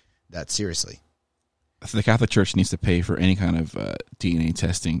that seriously. The Catholic Church needs to pay for any kind of DNA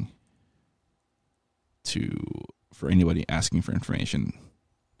testing for anybody asking for information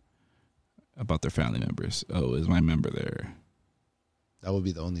about their family members. Oh, is my member there? That would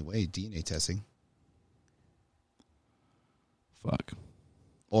be the only way, DNA testing. Fuck.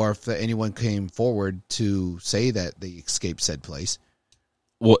 Or if anyone came forward to say that they escaped said place.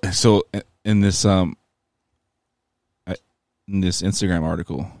 Well, so in this Instagram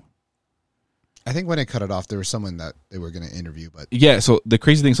article, I think when I cut it off, there was someone that they were going to interview, but yeah. So the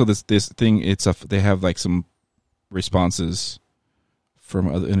crazy thing, so this thing, they have some responses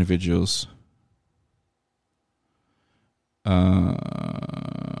from other individuals. Hold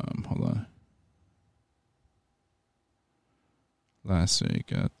on. Last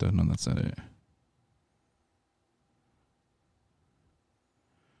week, no, that's not it.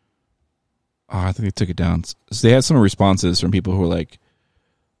 Oh, I think they took it down. So they had some responses from people who were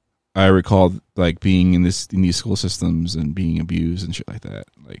I recall being in these school systems and being abused and shit like that.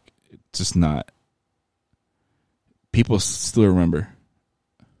 It's just not. People still remember.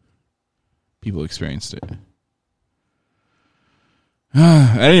 People experienced it.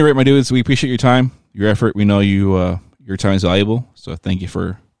 At any rate, my dudes, we appreciate your time, your effort. We know your time is valuable, so thank you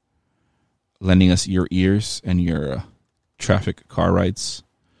for lending us your ears and your traffic car rides.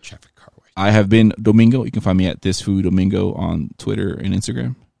 I have been Domingo. You can find me at ThisFoodDomingo on Twitter and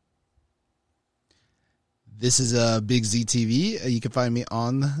Instagram. This is Big Z TV. You can find me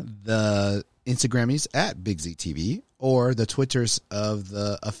on the Instagrammies at Big Z TV or the Twitters of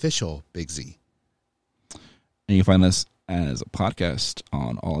the official Big Z. And you can find us as a podcast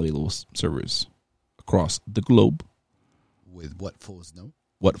on all available servers across the globe. With What Fools Know.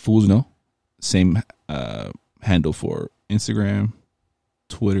 What Fools Know. Same handle for Instagram,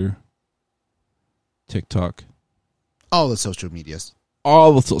 Twitter, TikTok. All the social medias.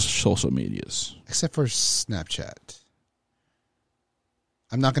 All the social medias. Except for Snapchat.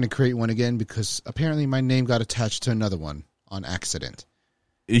 I'm not going to create one again because apparently my name got attached to another one on accident.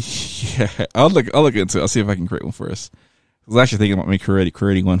 Yeah, I'll look into it. I'll see if I can create one for us. I was actually thinking about me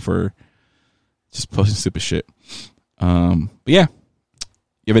creating one for just posting stupid shit. But yeah,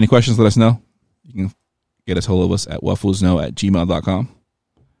 you have any questions, let us know. You can get us hold of us at whatfoolsknow@gmail.com.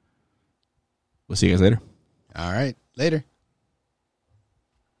 We'll see you guys later. All right. Later.